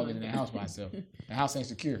 That dog is in the house by itself. The house ain't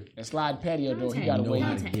secure. That sliding patio door, he got to wait.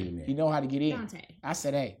 He know how to get in. Dante. I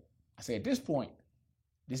said, at this point,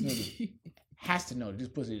 this nigga has to know that this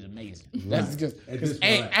pussy is amazing. That's just,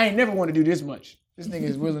 I ain't never want to do this much. This nigga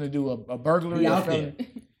is willing to do a burglary. Out there.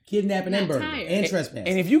 Kidnapping and burglary. And trespassing.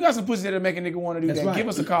 And if you got some pussy that'll make a nigga want to do that, give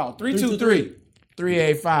us a call.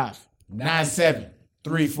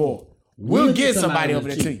 323-385-9734. We'll get somebody over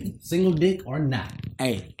there to you. Single dick or not.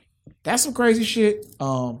 Hey, that's some crazy shit.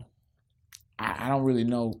 I don't really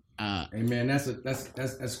know. Hey man,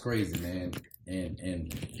 that's crazy, man.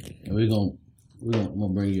 And we're gonna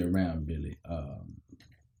bring you around, Billy.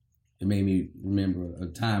 It made me remember a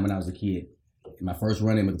time when I was a kid. My first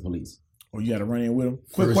run in with the police. Oh, you got to run in with them?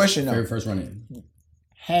 Quick question though. Very first run in.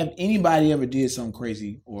 Have anybody ever did something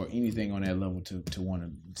crazy or anything on that level to want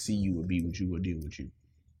to see you or be with you or deal with you?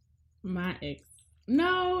 My ex.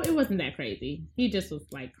 No, it wasn't that crazy. He just was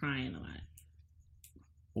like crying a lot.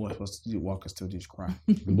 What supposed to walk us to this cry?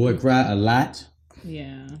 The boy cried a lot.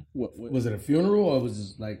 Yeah. What was it? A funeral or was it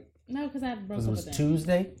just like? No, because I broke up with him. It was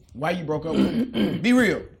Tuesday. Why you broke up with him? Be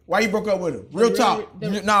real. Why you broke up with him? Real talk.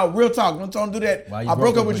 No, real talk. Don't do that. I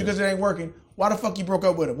broke up with you because it ain't working. Why the fuck you broke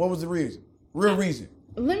up with him? What was the reason? Real reason.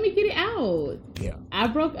 Let me get it out. Yeah. I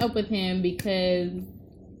broke up with him because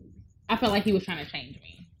I felt like he was trying to change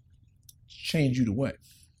me. Change you to what?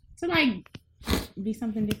 To like be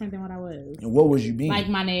something different than what I was. And what was you being? Like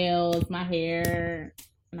my nails, my hair.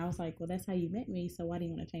 And I was like, well, that's how you met me, so why do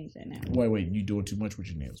you want to change that now? Wait, you doing too much with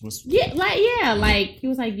your nails? Like he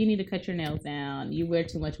was like, you need to cut your nails down. You wear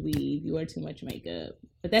too much weave. You wear too much makeup.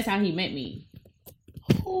 But that's how he met me.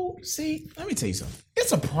 Oh, see, let me tell you something.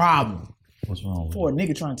 It's a problem. What's wrong with for a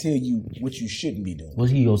nigga trying to tell you what you shouldn't be doing? Was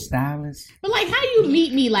he your stylist? But like, how you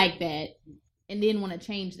meet me like that and then want to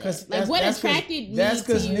change that? Like, what attracted me? That's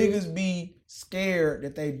because to niggas be scared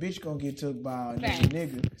that they bitch gonna get took by another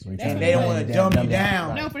nigga, So and they don't want to dumb you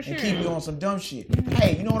down No, for sure. and keep you on some dumb shit.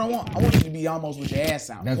 Hey, you know what I want? I want you to be almost with your ass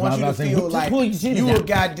out. That's I want you to feel like you a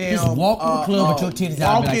goddamn just walk in the club with your titties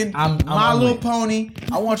out. Walking Like, My Little Pony.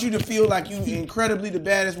 I want you to feel like you incredibly the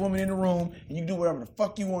baddest woman in the room, and you do whatever the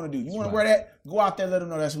fuck you want to do. You want to wear that? Go out there, let them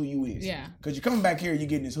know that's who you is. Yeah. Because you're coming back here, you're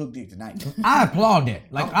getting this hook dick tonight. I applaud that.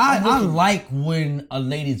 Like I like when a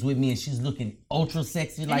lady's with me and she's looking ultra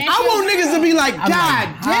sexy. Like I want niggas to be like, I'm God like,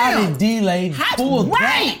 how damn. did D-Lady pull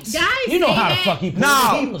right. that? Guys You know say how the that. fuck he pulled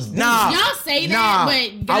Nah, it. He was nah. Y'all say that,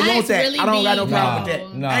 but guys I want that. really I don't got no be- problem with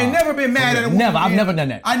that. Nah. I ain't never been mad at a woman. Never. I've never done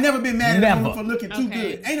that. I never been mad at a Never. woman for looking too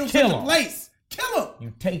Okay. good. Ain't no Kill such a her. place. Kill him.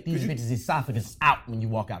 You take these bitches' esophagus out when you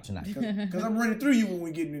walk out tonight. Because I'm running through you when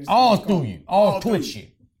we get in this. All car. through you. All through twitch you.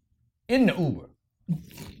 In the Uber.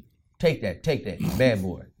 Take that, you bad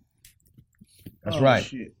boy. That's right.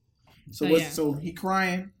 Shit. So so he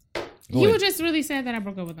crying. You were just really sad that I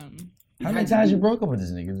broke up with him. How many times you broke up with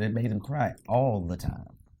this nigga that made him cry all the time?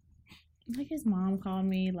 Like his mom called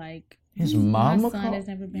me. Like his mama my son called? has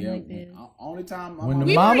never been like this. Only time when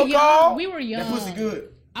the mama called, we were young. That pussy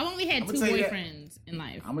good. I've only had 2 boyfriends in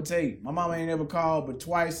life. I'm gonna tell you, my mama ain't never called but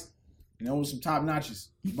twice, and there was some top notches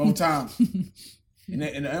both times. and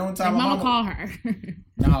the only time like my mama call her.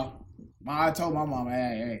 No, I told my mama,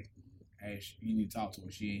 hey, you need to talk to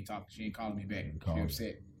her. She ain't talking. She ain't calling me back. She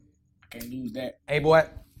upset. I can't lose that. Hey, boy,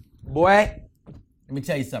 let me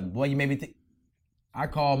tell you something. Boy, you made me think. I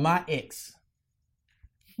called my ex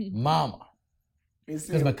mama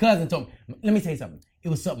because my cousin told me. Let me tell you something. It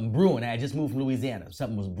was something brewing. I had just moved from Louisiana.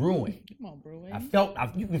 Something was brewing. Come on, brewing.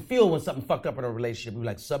 You can feel when something fucked up in a relationship. You're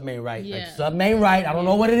like, something ain't right. Yeah. Like, something ain't right. I don't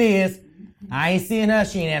know what it is. I ain't seeing her.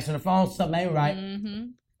 She ain't answering the phone. Something ain't right. Mm-hmm.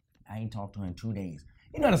 I ain't talked to her in 2 days.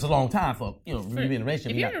 You know that's a long time for really being in a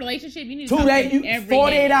relationship. If you're in a relationship, you need to 2 talk days, every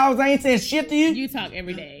 48 day. hours. I ain't saying shit to you. You talk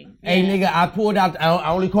every day. Hey, nigga, I pulled out. I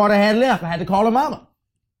only called I had left. I had to call her mama.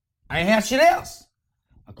 I ain't have shit else.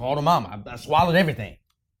 I called her mama. I swallowed everything.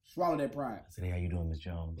 Swallow that pride. I said, hey, how you doing, Miss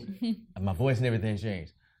Jones? And my voice and everything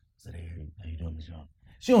changed. I said, hey, how you doing, Miss Jones?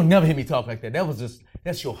 She don't never hear me talk like that.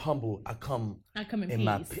 That's your humble. I come in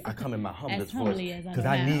peace. I come in my humblest voice because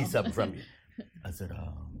I need something from you. I said,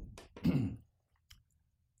 how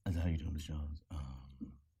you doing, Miss Jones?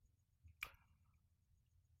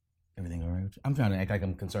 Everything all right with you? I'm trying to act like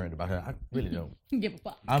I'm concerned about her. I really don't. Give a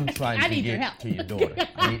fuck. I'm trying to get to your daughter.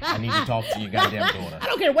 I need to talk to your goddamn daughter. I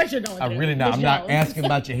don't care what you're going I through. really not. I'm not asking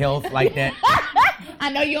about your health like that. I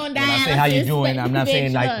know you're on dialysis. When I say how you doing, I'm not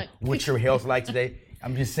saying like look. what's your health like today.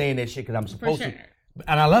 I'm just saying that shit because I'm supposed sure. to.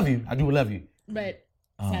 And I love you. I do love you. But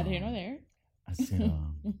it's neither here nor there. I said,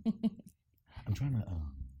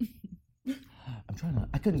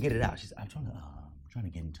 I couldn't get it out. She said, I'm trying to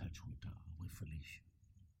get in touch with Felicia.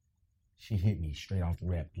 She hit me straight off the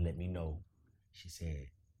rep to let me know. She said,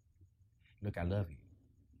 look, I love you.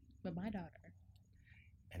 But my daughter.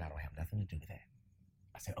 And I don't have nothing to do with that.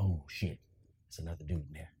 I said, oh, shit. It's another dude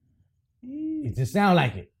in there. It just sound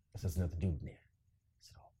like it. I said, it's another dude in there. I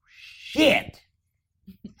said, oh, shit.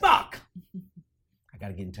 Fuck. I got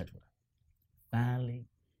to get in touch with her. Finally,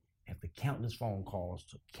 after countless phone calls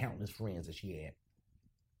to countless friends that she had,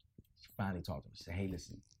 she finally talked to me. She said, hey,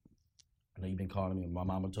 listen, I know you've been calling me. My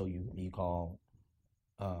mama told you when you call,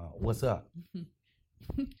 what's up?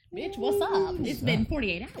 Bitch, what's up? It's been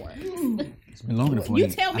 48 hours. It's been longer than 48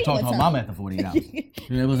 hours. You tell me I talked to her what's mama up. after 48 hours.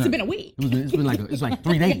 It's been a week. It's been like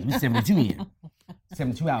 3 days. It's 72 in.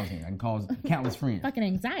 72 hours in. I can call countless friends. Fucking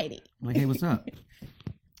anxiety. I'm like, hey, what's up?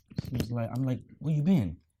 She was like, I'm like, where you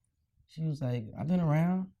been? She was like, I've been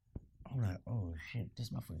around. I'm like, oh shit, this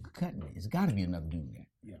motherfucker cutting me. It's got to be another dude there.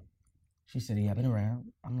 Yeah. She said, yeah, I've been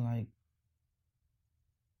around. I'm like,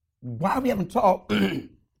 why we haven't talked in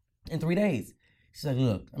 3 days? She's like,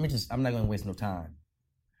 look, I'm not going to waste no time.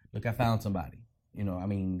 Look, I found somebody. You know, I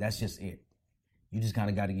mean, that's just it. You just kind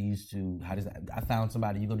of got to get used to I found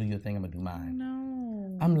somebody. You go do your thing, I'm going to do mine.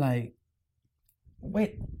 No. I'm like,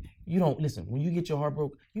 wait, you don't, listen, when you get your heart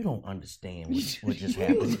broke, you don't understand what just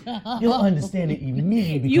happened. You'll understand it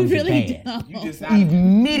immediately becomes bad. Don't. You just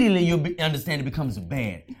Immediately you'll understand it becomes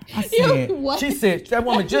bad. I said, she said, that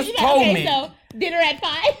woman just told me. So dinner at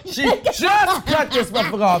 5? She just cut this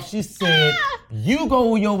motherfucker off. She said, you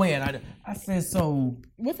go your way. And I said, so.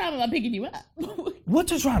 What time am I picking you up? What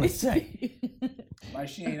you trying to say? like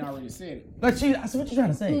she ain't already said it. I said, what you trying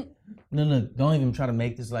to say? No, look, don't even try to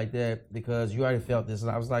make this like that because you already felt this.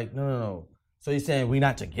 And I was like, no. So you're saying we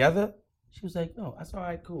not together? She was like, no. I said, all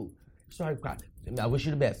right, cool. It's all right, I wish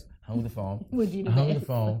you the best. Hung the phone. I hung the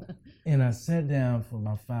phone. And I sat down for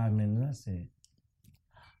about 5 minutes. And I said,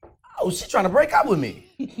 oh, she trying to break up with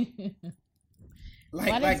me.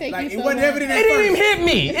 Like it so wasn't evident at It didn't first. even hit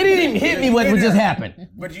me. It didn't even hit me what just happened.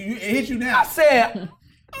 But it hit you now. I said,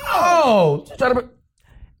 oh, she trying to break.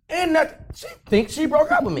 And she thinks she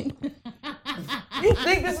broke up with me. You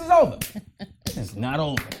think this is over? It's not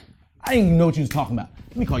over. I didn't even know what you was talking about.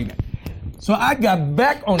 Let me call you back. So I got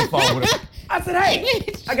back on the phone with her. I said,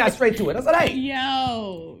 hey. I got straight to it. I said, hey.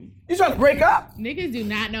 Yo. You trying to break up? Niggas do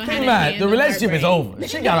not know how Keep to in mind, handle the relationship is heartbreak. over.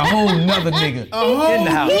 She got a whole nother nigga in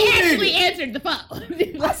the house. He actually answered the phone.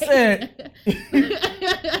 I said,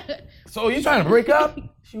 so you trying to break up?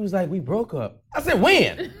 She was like, we broke up. I said,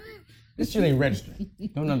 when? This shit ain't registering.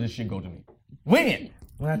 Don't none of this shit go to me. When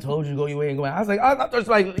I told you to go your way and go out. I was like, I thought it's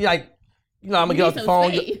like You know, I'm gonna get off the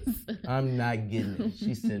phone. Space. I'm not getting it.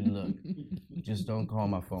 She said, look, just don't call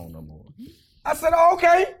my phone no more. I said, oh,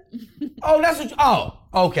 okay. Oh, that's what you, oh,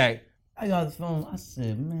 okay. I got the phone. I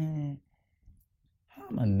said, man, how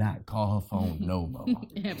am I not call her phone no more?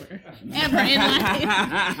 Ever in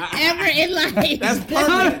life. Ever in life. That's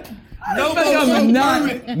permanent. No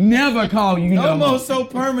more, never call you no more. So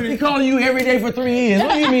permanent. He calling you every day for 3 years.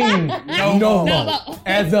 What do you mean? No more.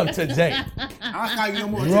 As of today. I'll call you no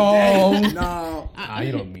more Wrong. today. No.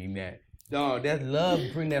 You don't mean that. Dog, that love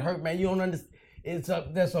bring that hurt, man. You don't understand.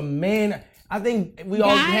 That's a man. I think we all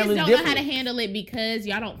handle it differently. Guys don't know how to handle it because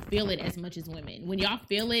y'all don't feel it as much as women. When y'all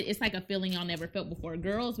feel it, it's like a feeling y'all never felt before.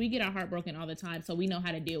 Girls, we get our heart broken all the time, so we know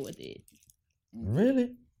how to deal with it.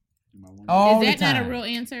 Really? Is that not a real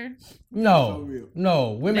answer? No.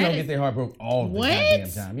 Women don't get their heart broke all the goddamn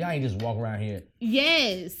time. Y'all ain't just walk around here.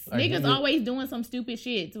 Yes. Like, niggas always doing some stupid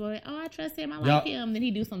shit. So like, I trust him, I like him. Then he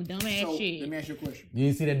do some dumb ass shit. Let me ask you a question. You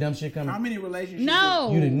didn't see that dumb shit coming? How many relationships?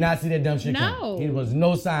 No. You did not see that dumb shit coming. There was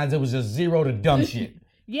no signs. It was just zero to dumb shit.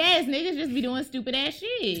 Yes, niggas just be doing stupid ass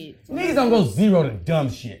shit. Niggas don't go zero to dumb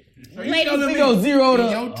shit. So Ladies, we go zero to,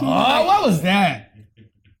 what was that?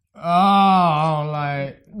 Oh,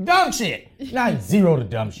 like dumb shit. Not zero to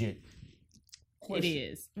dumb shit. It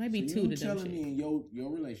is. Maybe so 2 to dumb telling shit. me in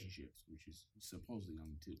your relationships, which is supposedly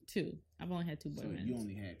only 2. 2. I've only had 2 boyfriends. So you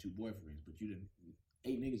only had 2 boyfriends, but you didn't.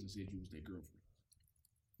 8 niggas and said you was their girlfriend.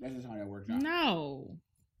 That's just how that works out. No.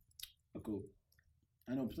 Oh, cool.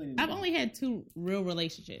 I know plenty. I've only had 2 real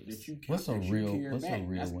relationships. What's a real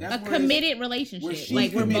one? A committed relationship.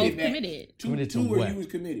 Like we're both committed. Committed to what? what? You was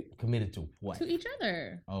committed. Committed to what? To each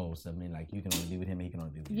other. Oh, so I mean, like you can only be with him, and he can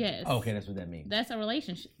only be with you. Yes. Oh, okay, that's what that means. That's a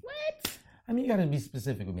relationship. What? I mean, you gotta be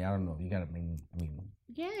specific with me. I don't know. You gotta mean.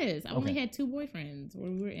 Yes, I only had 2 boyfriends where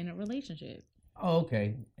we were in a relationship. Oh,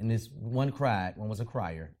 okay. And this one cried. One was a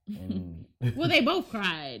crier. And well, they both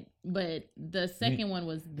cried, but the second one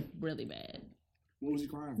was really bad. What was he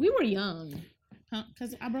crying for? We were young,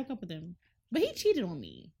 because I broke up with him, but he cheated on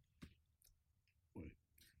me.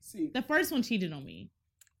 See, the first one cheated on me.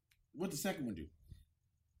 What the second one do?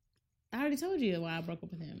 I already told you why I broke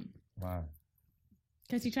up with him. Why?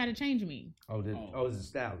 Because he tried to change me. It's a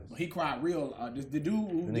stylist. Well, he cried real. The dude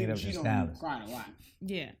who didn't cheat on you cried a lot.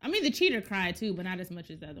 Yeah, I mean the cheater cried too, but not as much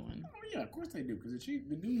as the other one. Oh yeah, of course they do. Because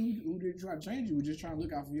the dude who didn't try to change you was just trying to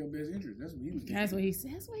look out for your best interest. That's what he was. That's what he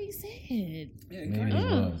said. That's what he said. Yeah, maybe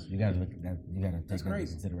it was. You gotta look at that. You gotta take that into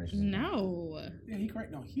consideration. No. Yeah, he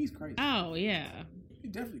crazy. No, he's crazy. Oh yeah.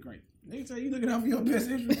 He's definitely crazy. They say you looking out for your best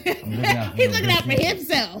interest. He's looking out for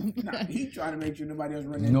himself. Nah, he trying to make sure nobody else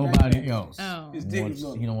running. Nobody else. Oh. His dick was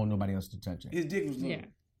little. He don't want nobody else to touch it. His dick was little. Yeah.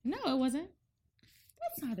 No, it wasn't.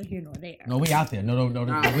 That's neither here nor there. No, we out there. No. We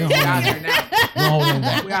out there now. We're holding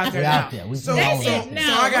back. We out there we now. Out there. We so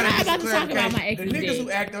I got about to talk about my the niggas who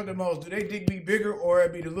act up the most, do they dick be bigger or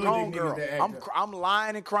it be the little dick niggas that act up? I'm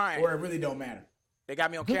lying and crying. Or it really don't matter? They got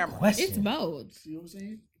me on camera. Question. It's both. See what I'm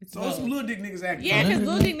saying? It's so some little dick niggas acting. Yeah, because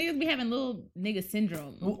little dick niggas be having little nigga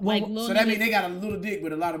syndrome. So that means they got a little dick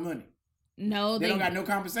with a lot of money. No, they don't got no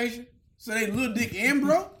compensation. So they little dick and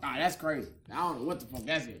bro. Ah, that's crazy. I don't know what the fuck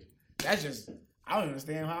that is. That's just I don't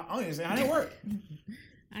understand how that works.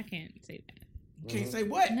 I can't say that. You can't say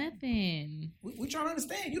what? Nothing. We trying to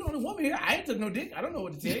understand. You don't know the woman here. I ain't took no dick. I don't know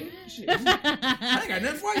what to tell you. Shit. I ain't got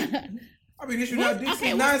nothing for you. I've been issuing out dick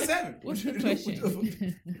since 9/7. What's the question?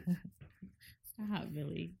 Stop,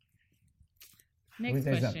 Billy. Next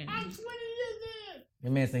question. I'm 20 years in. The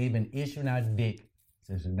man said he been issuing out dick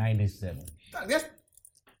since 97. That's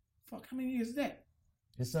fuck. How many years is that?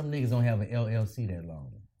 Just some niggas don't have an LLC that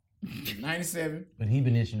long. 97. But he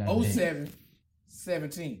been issuing out dick. 07.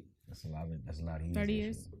 17. That's a lot. That's a lot of years. 30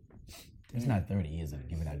 years. It's not 30 years of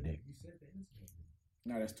giving out dick.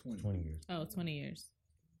 No, that's 20. 20 years. Oh, 20 years.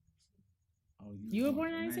 Oh, you were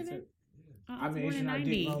born in 97? I've been issuing out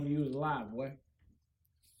dick long as you was alive, boy.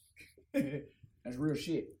 That's real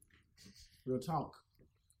shit. Real talk.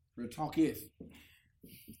 Real talk is.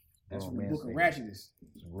 That's from the book of Ratchetness.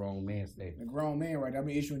 It's a grown man statement. A grown man, right? I've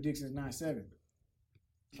been issuing dick since 9/7.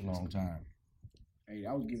 It's a long time. Hey,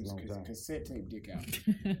 I was giving cassette tape dick out.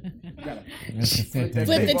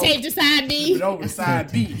 Flip the tape to side B. Flip it over to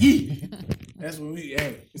side B. That's what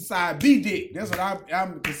it's side B dick. That's what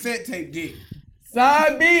I'm cassette tape dick.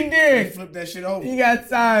 Side B dick. Flip that shit over. You got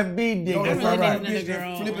side B dick. That's all right.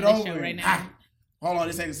 Flip it over. Right now. Hold on,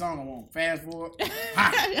 this ain't the song I want. Fast forward.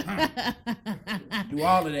 Do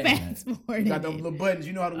all of that. Fast forward. You got those little buttons.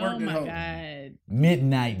 You know how to work that hoe. Oh my God.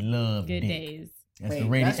 Midnight love Good dick. days. That's the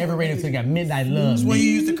radio. Every radio station got midnight love. That's what you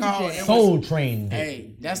used to call Soul Train dick.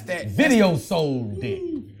 Hey, that's that. Video soul dick.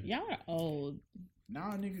 Y'all are old.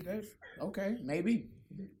 Nah, nigga, that's okay. Maybe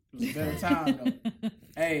it was a better time though.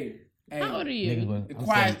 Hey, How old are you? Nigga, the I'm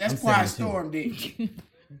quiet. 70 That's I'm quiet 72. storm, dick.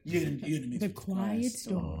 You're in the mix The with quiet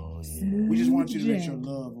storm. Oh, yeah. We just want you to let Smooth your jazz.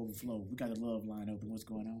 love overflow. We got a love line open. What's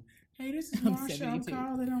going on? Hey, this is I'm Marsha. I'm 72.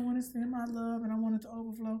 calling. I want to send my love and I want it to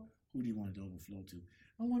overflow. Who do you want it to overflow to?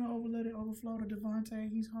 I want to let it overflow to Devontae.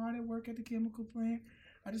 He's hard at work at the chemical plant.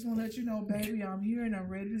 I just want to let you know, baby, I'm here and I'm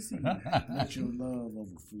ready to see you. Let your love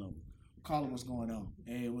overflow. Caller, what's going on?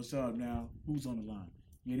 Hey, what's up now? Who's on the line?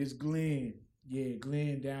 Yeah, this Glenn. Yeah,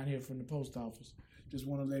 Glenn down here from the post office. Just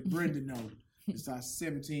want to let Brenda know. It's our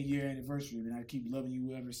 17-year anniversary, and I keep loving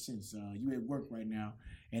you ever since. You at work right now,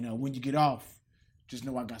 and when you get off, just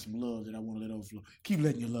know I got some love that I want to let overflow. Keep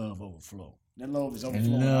letting your love overflow. That love is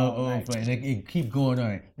overflowing. And love all night. overflow. And it keep going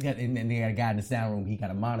on. And then they got a guy in the sound room. He got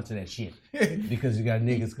to monitor that shit because you got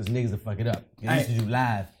niggas. Because niggas will fuck it up. They used to do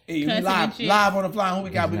live. Hey, we Cussing and live, shit. live on the fly. Who we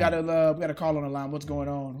got? It's We got a call on the line. What's going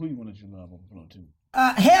on? Who you want to let your love overflow to?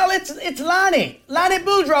 Hell, it's Lonnie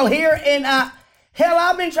Boudreaux here, and hell,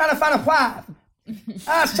 I've been trying to find a wife.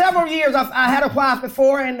 Several years I had a wife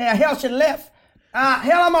before, and hell, she left.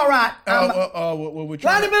 Hell, I'm all right. What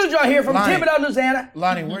Lonnie Boudreaux here from Lonnie. Thibodeau, Louisiana.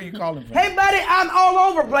 Lonnie, where are you calling from? Hey, buddy, I'm all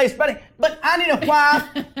over the place, buddy, but I need a wife,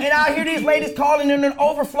 and I hear these ladies calling and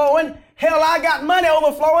overflowing. Hell, I got money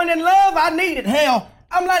overflowing, and love, I need it. Hell,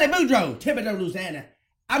 I'm Lonnie Boudreaux, Thibodeau, Louisiana.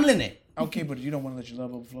 I'm Lenny. Okay, but you don't want to let your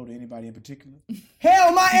love overflow to anybody in particular?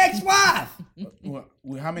 Hell, my ex-wife. Well,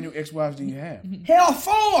 how many ex-wives do you have? Hell,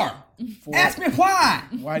 4. 4. Ask me why.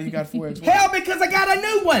 Why do you got 4 ex-wives? Hell, because I got a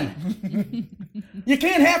new one. You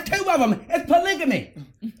can't have 2 of them. It's polygamy.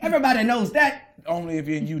 Everybody knows that. Only if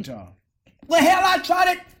you're in Utah. Well, hell, I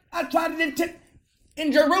tried it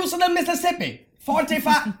in Jerusalem, Mississippi.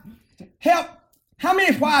 45. Hell, how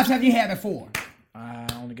many wives have you had before? I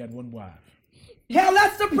only got 1 wife. Hell,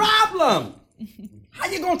 that's the problem. How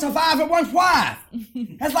you gonna survive with 1 wife?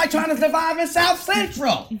 That's like trying to survive in South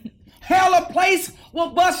Central. Hell, a place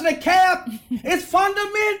with busting a cab is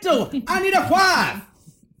fundamental. I need a wife.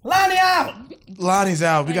 Lonnie out. Lonnie's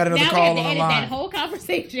out. We got another now call we on have the to edit line. that whole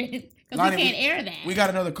conversation because Lonnie, we can't air that. We got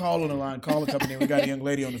another call on the line. Caller coming in. We got a young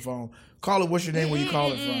lady on the phone. Caller, what's your name? Where you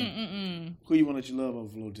calling from? Who you want to let your love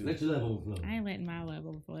overflow to? Let your love overflow. I ain't letting my love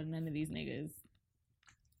overflow to none of these niggas.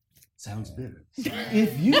 Sounds bitter.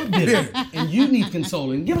 If you did it and you need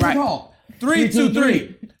consoling, give us Right. a call.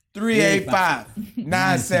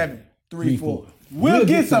 323-385-9734. We'll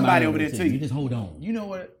get somebody over there to You you. just hold on. You know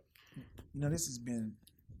what? No, this has been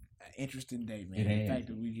an interesting day, man. It The has. fact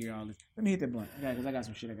that we hear all this. Let me hit that blunt. Because I got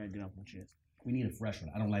some shit I got to get off my chest. We need a fresh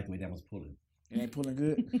one. I don't like the way that one's pulling. It ain't pulling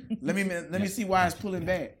good. Let me see why it's pulling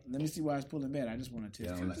bad. Let me see why it's pulling bad. I just want to test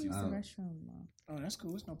Yeah, I it. don't like- I don't- Oh, that's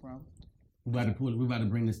cool. It's no problem. We about to pull it. We about to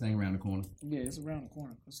bring this thing around the corner. Yeah, it's around the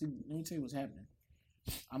corner. Let me tell you what's happening.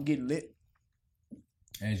 I'm getting lit.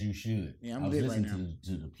 As you should. Yeah, I'm I was lit right listening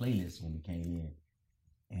to the playlist when we came in,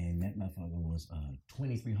 and that motherfucker was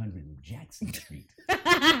 2300 Jackson Street.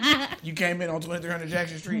 You came in on 2300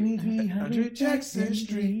 Jackson Street. 2300 Jackson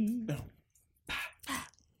Street.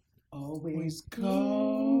 Always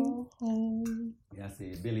Go home. Yeah, I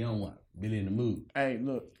said Billy on what? Billy in the mood. Hey,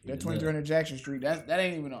 look, that 2300 Jackson Street. That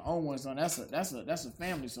ain't even an own one song. That's a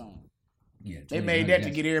family song. Yeah, They made that to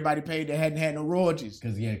get everybody paid that hadn't had no royalties.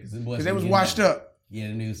 because Because they was washed up. Yeah,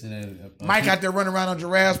 the news said Mike out there running around on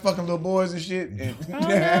giraffes, fucking little boys and shit. And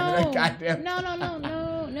Oh, goddamn.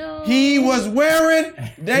 no. He was wearing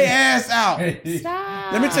they ass out.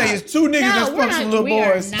 Stop. Let me tell you, it's 2 niggas that's we're fucking some little we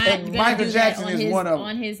are boys, not and gonna Michael do Jackson that is his, one of them.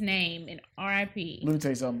 on his name and R.I.P. Let me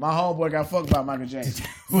tell you something. My homeboy got fucked by Michael Jackson.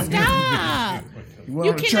 Stop. He went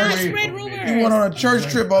You on a cannot church- spread rumors. He went on a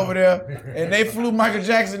church trip over there, and they flew Michael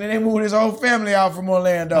Jackson, and they moved his whole family out from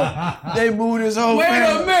Orlando. They moved his whole Wait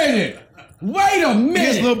family. a minute! Wait a minute!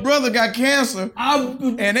 His little brother got cancer,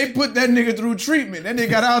 and they put that nigga through treatment. That nigga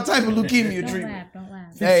got all type of leukemia treatment. Don't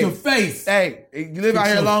laugh. Hey, your face. Hey, you live out Fix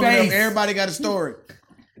here your long enough, face. everybody got a story.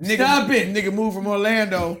 Nigga, Stop it. Nigga moved from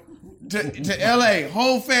Orlando to LA,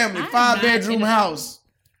 whole family, I'm 5-bedroom not- house.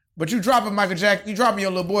 But you dropping Michael Jackson, you dropping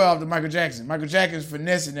your little boy off to Michael Jackson. Michael Jackson's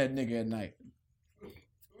finessing that nigga at night.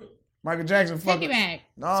 Michael Jackson Take fucking. it back.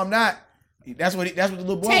 No, I'm not. That's what the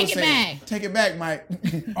little boy Take was it saying. back. Take it back, Mike.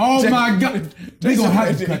 Oh Take- my God! We gonna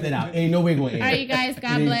have to cut that out. Ain't no way gonna air. All right, you guys.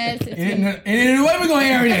 God bless. Ain't no way we gonna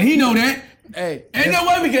air that. He know that. Hey, Ain't no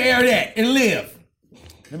way we can air that and live.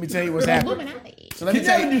 let me tell you what's happening. Illuminati. So let me He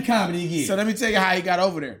tell never you. do comedy again. So let me tell you how he got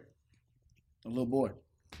over there. A little boy.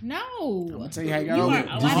 No. I'm gonna tell you how he got You over are.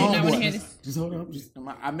 there. Oh, I did not want to Homeboy. hear this. Just hold on. Just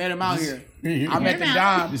I met him out here. hear I'm at the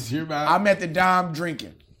Dime. Just hear about. I'm at the Dime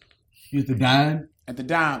drinking. You at the dime. At the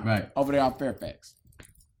Dime. Right. Over there off Fairfax.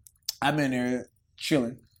 I'm in there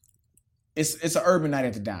chilling. It's an urban night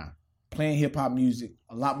at the Dime. Playing hip hop music.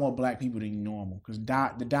 A lot more black people than normal because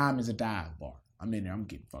the Dime is a dive bar. I'm in there. I'm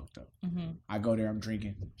getting fucked up. Mm-hmm. I go there. I'm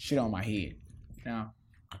drinking. Shit on my head. Now,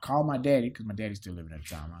 I call my daddy because my daddy's still living at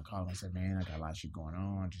the time. I called him. I said, man, I got a lot of shit going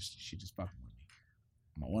on. Shit just fucking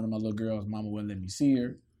with me. One of my little girls, mama wouldn't let me see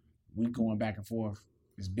her. We going back and forth.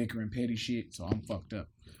 It's bickering petty shit, so I'm fucked up.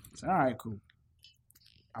 I said, all right, cool.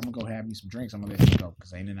 I'm going to go have me some drinks. I'm going to let you go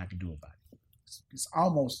because ain't nothing I can do about it. It's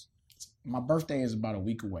almost, my birthday is about a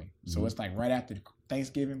week away. So it's like right after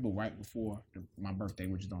Thanksgiving, but right before my birthday,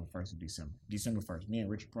 which is on the 1st of December. December 1st. Me and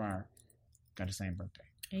Richard Pryor got the same birthday.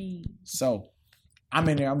 Hey. So I'm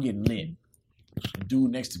in there. I'm getting lit. The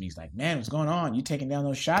dude next to me is like, man, what's going on? You taking down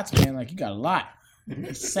those shots, man? Like, you got a lot.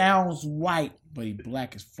 He sounds white, but he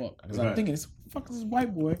black as fuck. Because I'm thinking, fuck is this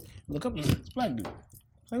white boy? Look up, this black dude. I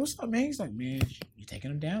was like, what's up, man? He's like, man, you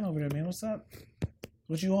taking him down over there, man. What's up?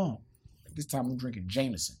 What you on? This time I'm drinking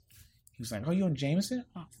Jameson. He was like, oh, you on Jameson?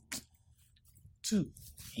 Oh, 2.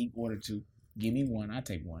 He ordered 2. Give me 1. I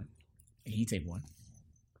take 1. And he take 1.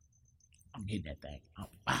 I'm hitting that thing.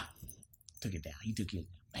 Took it down. He took it.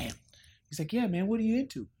 Bam. He's like, yeah, man, what are you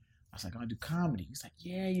into? I was like, I do comedy. He's like,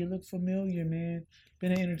 yeah, you look familiar, man.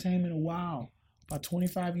 Been in entertainment a while. About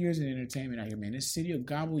 25 years in entertainment out here, man. This city will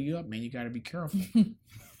gobble you up, man. You got to be careful.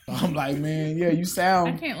 I'm like, man, yeah, you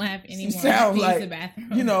sound. I can't laugh anymore. You sound like, because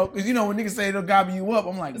when niggas say they'll gobble you up,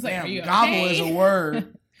 I'm like, it's damn, like, gobble is a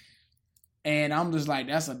word. And I'm just like,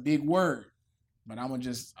 that's a big word. But I'm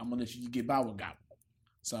gonna let you get by with gobble.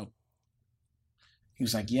 So he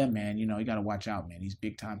was like, yeah, man, you got to watch out, man. These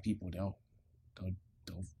big time people, they'll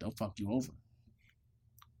fuck you over.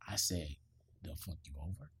 I said, they'll fuck you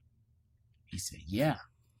over? He said, yeah.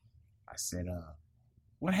 I said,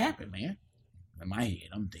 what happened, man? In my head,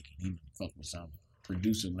 I'm thinking he fuck with some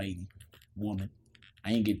producer lady, woman.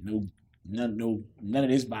 I ain't get none of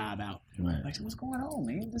this vibe out. Right. I said, what's going on,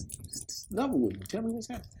 man? Just level with me. Tell me what's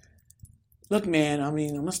happening. Look, man, I'm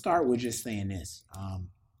gonna start with just saying this.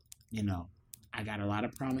 I got a lot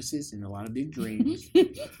of promises and a lot of big dreams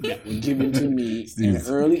that were given to me at an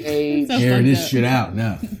early age. Airing this shit out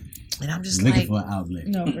now. And I'm just looking for an outlet.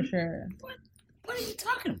 No, for sure. What are you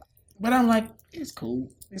talking about? But I'm like, it's cool.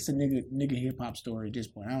 It's a nigga hip hop story at this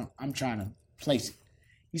point. I'm trying to place it.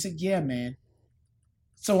 He said, yeah, man.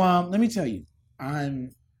 So let me tell you,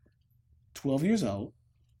 I'm 12 years old.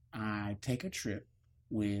 I take a trip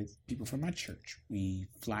with people from my church. We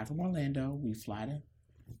fly from Orlando. We fly to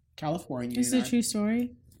California. This is a true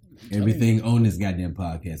story. Everything on this goddamn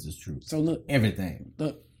podcast is true. So look, everything.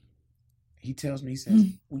 Look, he tells me, he says,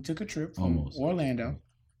 we took a trip from Orlando.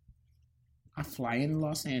 I fly into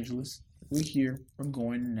Los Angeles. We're here. We're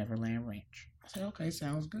going to Neverland Ranch. I said, okay,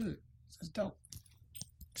 sounds good. This is dope.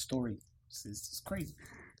 Story. This is crazy.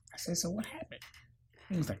 I said, so what happened?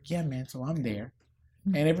 He was like, yeah, man. So I'm there.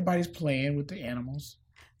 And everybody's playing with the animals.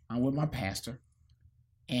 I'm with my pastor.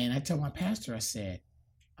 And I tell my pastor, I said,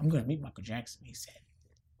 I'm going to meet Michael Jackson. He said,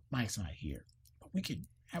 Mike's not here, but we can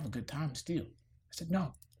have a good time still. I said,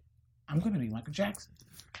 no, I'm going to meet Michael Jackson.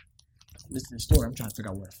 Listen to the story. I'm trying to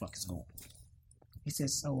figure out where the fuck it's going. He said,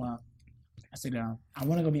 so I said, I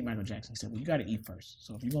want to go meet Michael Jackson. He said, well, you got to eat first.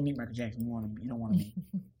 So if you're going to meet Michael Jackson, you don't want to be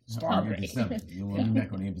starving. You don't want to be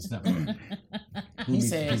back on the empty stomach. He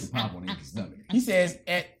says,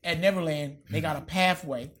 at Neverland, they got a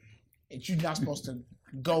pathway that you're not supposed to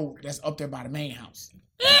go that's up there by the main house.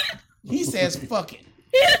 He says, fuck it.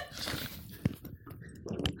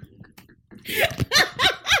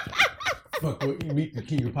 Fuck what you meet the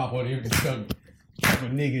king of pop on the empty stomach. Type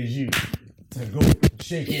of nigga is you to go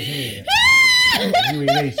shake his hand. You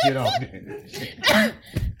ain't ate shit all day.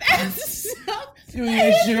 You ain't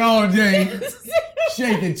ate shit all day.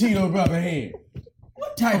 Shaking Tito brother hand.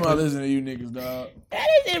 What type of listening to you niggas, dog? That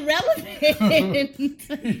is irrelevant.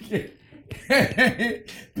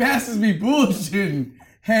 Pastors be bullshitting.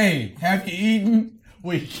 Hey, have you eaten?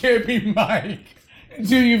 We can't be Mike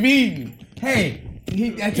until you've eaten. Hey.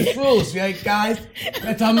 That's his rules, right, guys?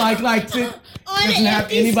 That's how Mike likes it. Doesn't have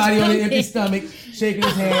anybody on an empty stomach shaking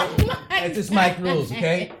his hand. That's just Mike rules,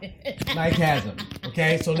 okay? Mike has them,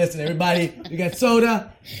 okay? So listen, everybody, we got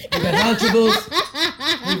soda, we got Lunchables,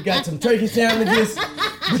 we've got some turkey sandwiches.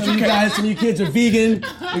 Some of you kids are vegan.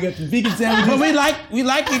 We got some vegan sandwiches. But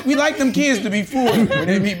we like them kids to be full when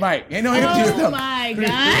they meet Mike. Ain't no empty stuff. Oh my God,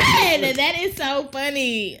 that is so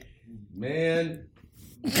funny, man.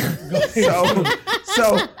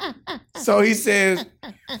 So he says,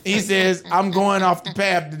 I'm going off the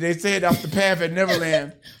path. They said off the path at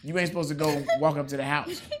Neverland, you ain't supposed to go walk up to the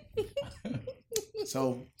house.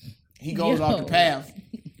 So he goes off the path,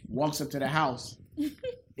 walks up to the house,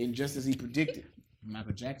 and just as he predicted,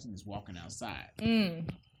 Michael Jackson is walking outside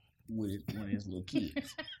with one of his little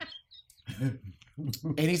kids.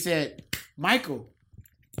 And he said, Michael,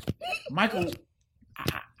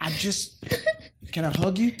 I just, can I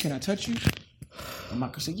hug you? Can I touch you? And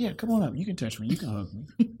Michael said, yeah, come on up. You can touch me. You can hug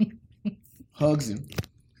me. Hugs him.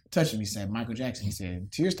 Touching me, said Michael Jackson. He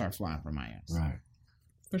said, tears start flying from my eyes. Right.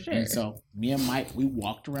 For sure. And so me and Mike, we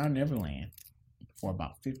walked around Neverland for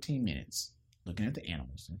about 15 minutes looking at the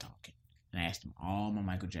animals and talking. And I asked him all my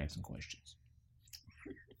Michael Jackson questions.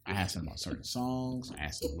 I asked him about certain songs. I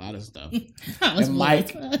asked him a lot of stuff. And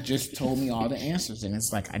Mike just told me all the answers. And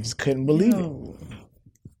it's like, I just couldn't believe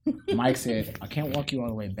it. Mike said, I can't walk you all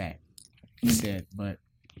the way back. He said, but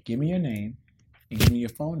give me your name and give me your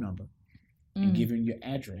phone number and give me your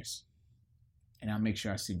address. And I'll make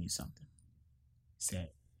sure I send you something. He said,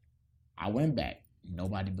 I went back.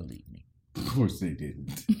 Nobody believed me. Of course they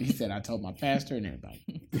didn't. He said, I told my pastor and everybody.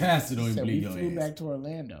 Pastor don't even So believe we your flew ass. back to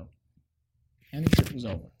Orlando, and the trip was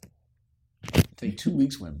over. Say 2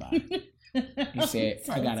 weeks went by. He said,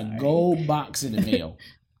 "I got a gold box in the mail."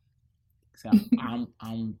 So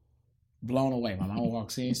I'm blown away. My mom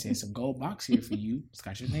walks in, says, "It's a gold box here for you. It's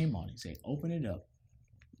got your name on it." He said, "Open it up.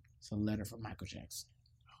 It's a letter from Michael Jackson.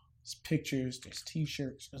 There's pictures, there's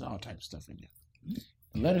T-shirts, there's all types of stuff in there."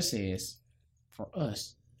 The letter says, "For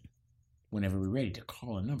us, whenever we're ready to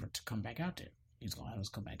call a number to come back out there, he's gonna have us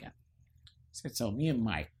come back out." Said, so me and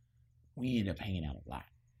Mike, we ended up hanging out a lot.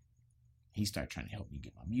 He started trying to help me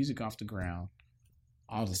get my music off the ground.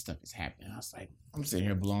 All this stuff is happening. I was like, I'm sitting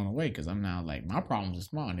here blown away because I'm now like, my problems are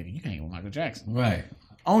small, nigga. You can't hang with Michael Jackson. Right.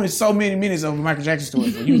 Only so many minutes of Michael Jackson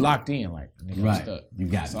stories where you locked in, like, nigga, Right. I'm stuck. You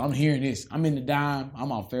got So it. I'm hearing this. I'm in the dime.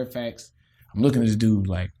 I'm on Fairfax. I'm looking at this dude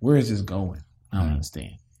like, where is this going? I don't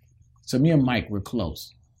understand. So me and Mike, we're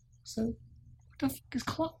close. So what the fuck is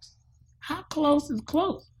close? How close is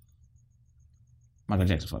close? Michael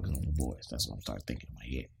Jackson fucking on the boys. That's what I'm starting thinking in my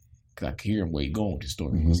head. Because I can hear him where he's going with the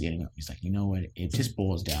story. Mm-hmm. He's ending up. He's like, you know what? It just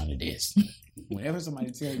boils down to this. Whenever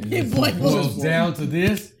somebody tells you It Boils down to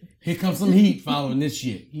this. Here comes some heat following this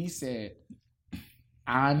shit. he said,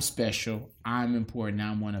 I'm special. I'm important.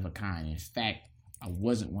 I'm one of a kind. In fact, I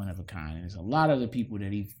wasn't one of a kind. And there's a lot of the people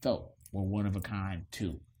that he felt were one of a kind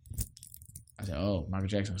too. I said, oh, Michael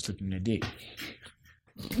Jackson was slipping their dick.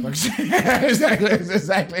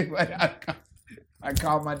 exactly what I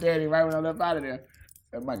called my daddy right when I left out of there.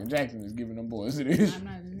 That Michael Jackson is giving them boys it is.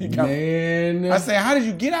 Man. I said, how did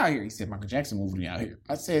you get out here? He said, Michael Jackson moved me out here.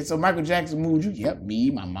 I said, so Michael Jackson moved you? Yep,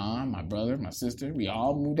 me, my mom, my brother, my sister, we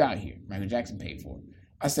all moved out here. Michael Jackson paid for it.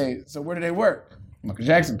 I said, so where do they work? Michael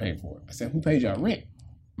Jackson paid for it. I said, who paid y'all rent?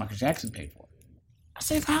 Michael Jackson paid for it. I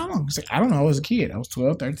said, for how long? I said, I don't know, I was a kid. I was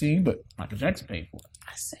 12, 13, but Michael Jackson paid for it.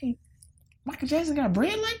 I say, Michael Jackson got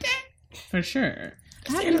bread like that? For sure.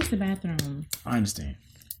 I have to use the bathroom. I understand.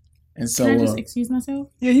 And so, Can I just excuse myself?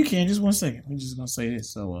 yeah, you can. Just 1 second. We're just gonna say this.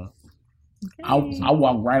 So, I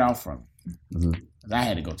walked right out from it. Mm-hmm. 'Cause I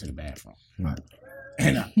had to go to the bathroom. Right.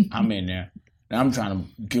 And I'm in there. And I'm trying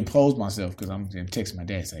to compose myself because I'm texting my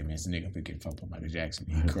dad, say, man, this nigga been getting fucked with Michael Jackson.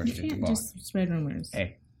 He crushed You at the can't bar. just spread rumors.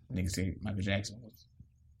 Hey, nigga said Michael Jackson was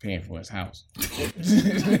paying for his house.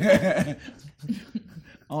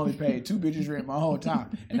 I only paid 2 bitches rent my whole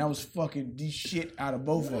time. And I was fucking the shit out of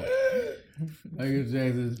both of them. Michael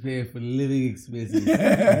Jackson is paying for living expenses in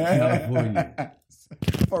California.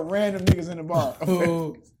 For random niggas in the bar.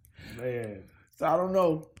 Oh, Man. So I don't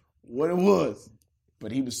know what it was,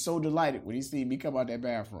 but he was so delighted when he seen me come out that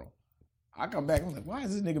bathroom. I come back, I'm like, why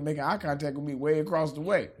is this nigga making eye contact with me way across the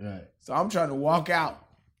way? right. So I'm trying to walk out.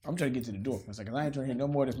 I'm trying to get to the door for a second. I ain't trying to hear no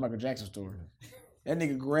more of this Michael Jackson story. That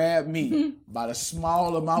nigga grabbed me by the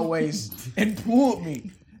small of my waist and pulled me.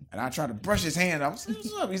 And I tried to brush his hand off. I said,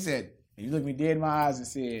 what's up? He said, and he looked me dead in my eyes and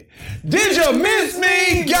said, did you miss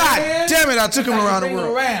me? God damn it, I took him around the Bring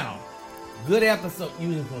world. around. Good episode. You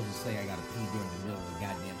were supposed to say I got to pee during the middle of the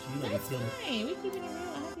goddamn shit. You know, That's fine. We keep it around.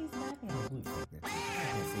 I hope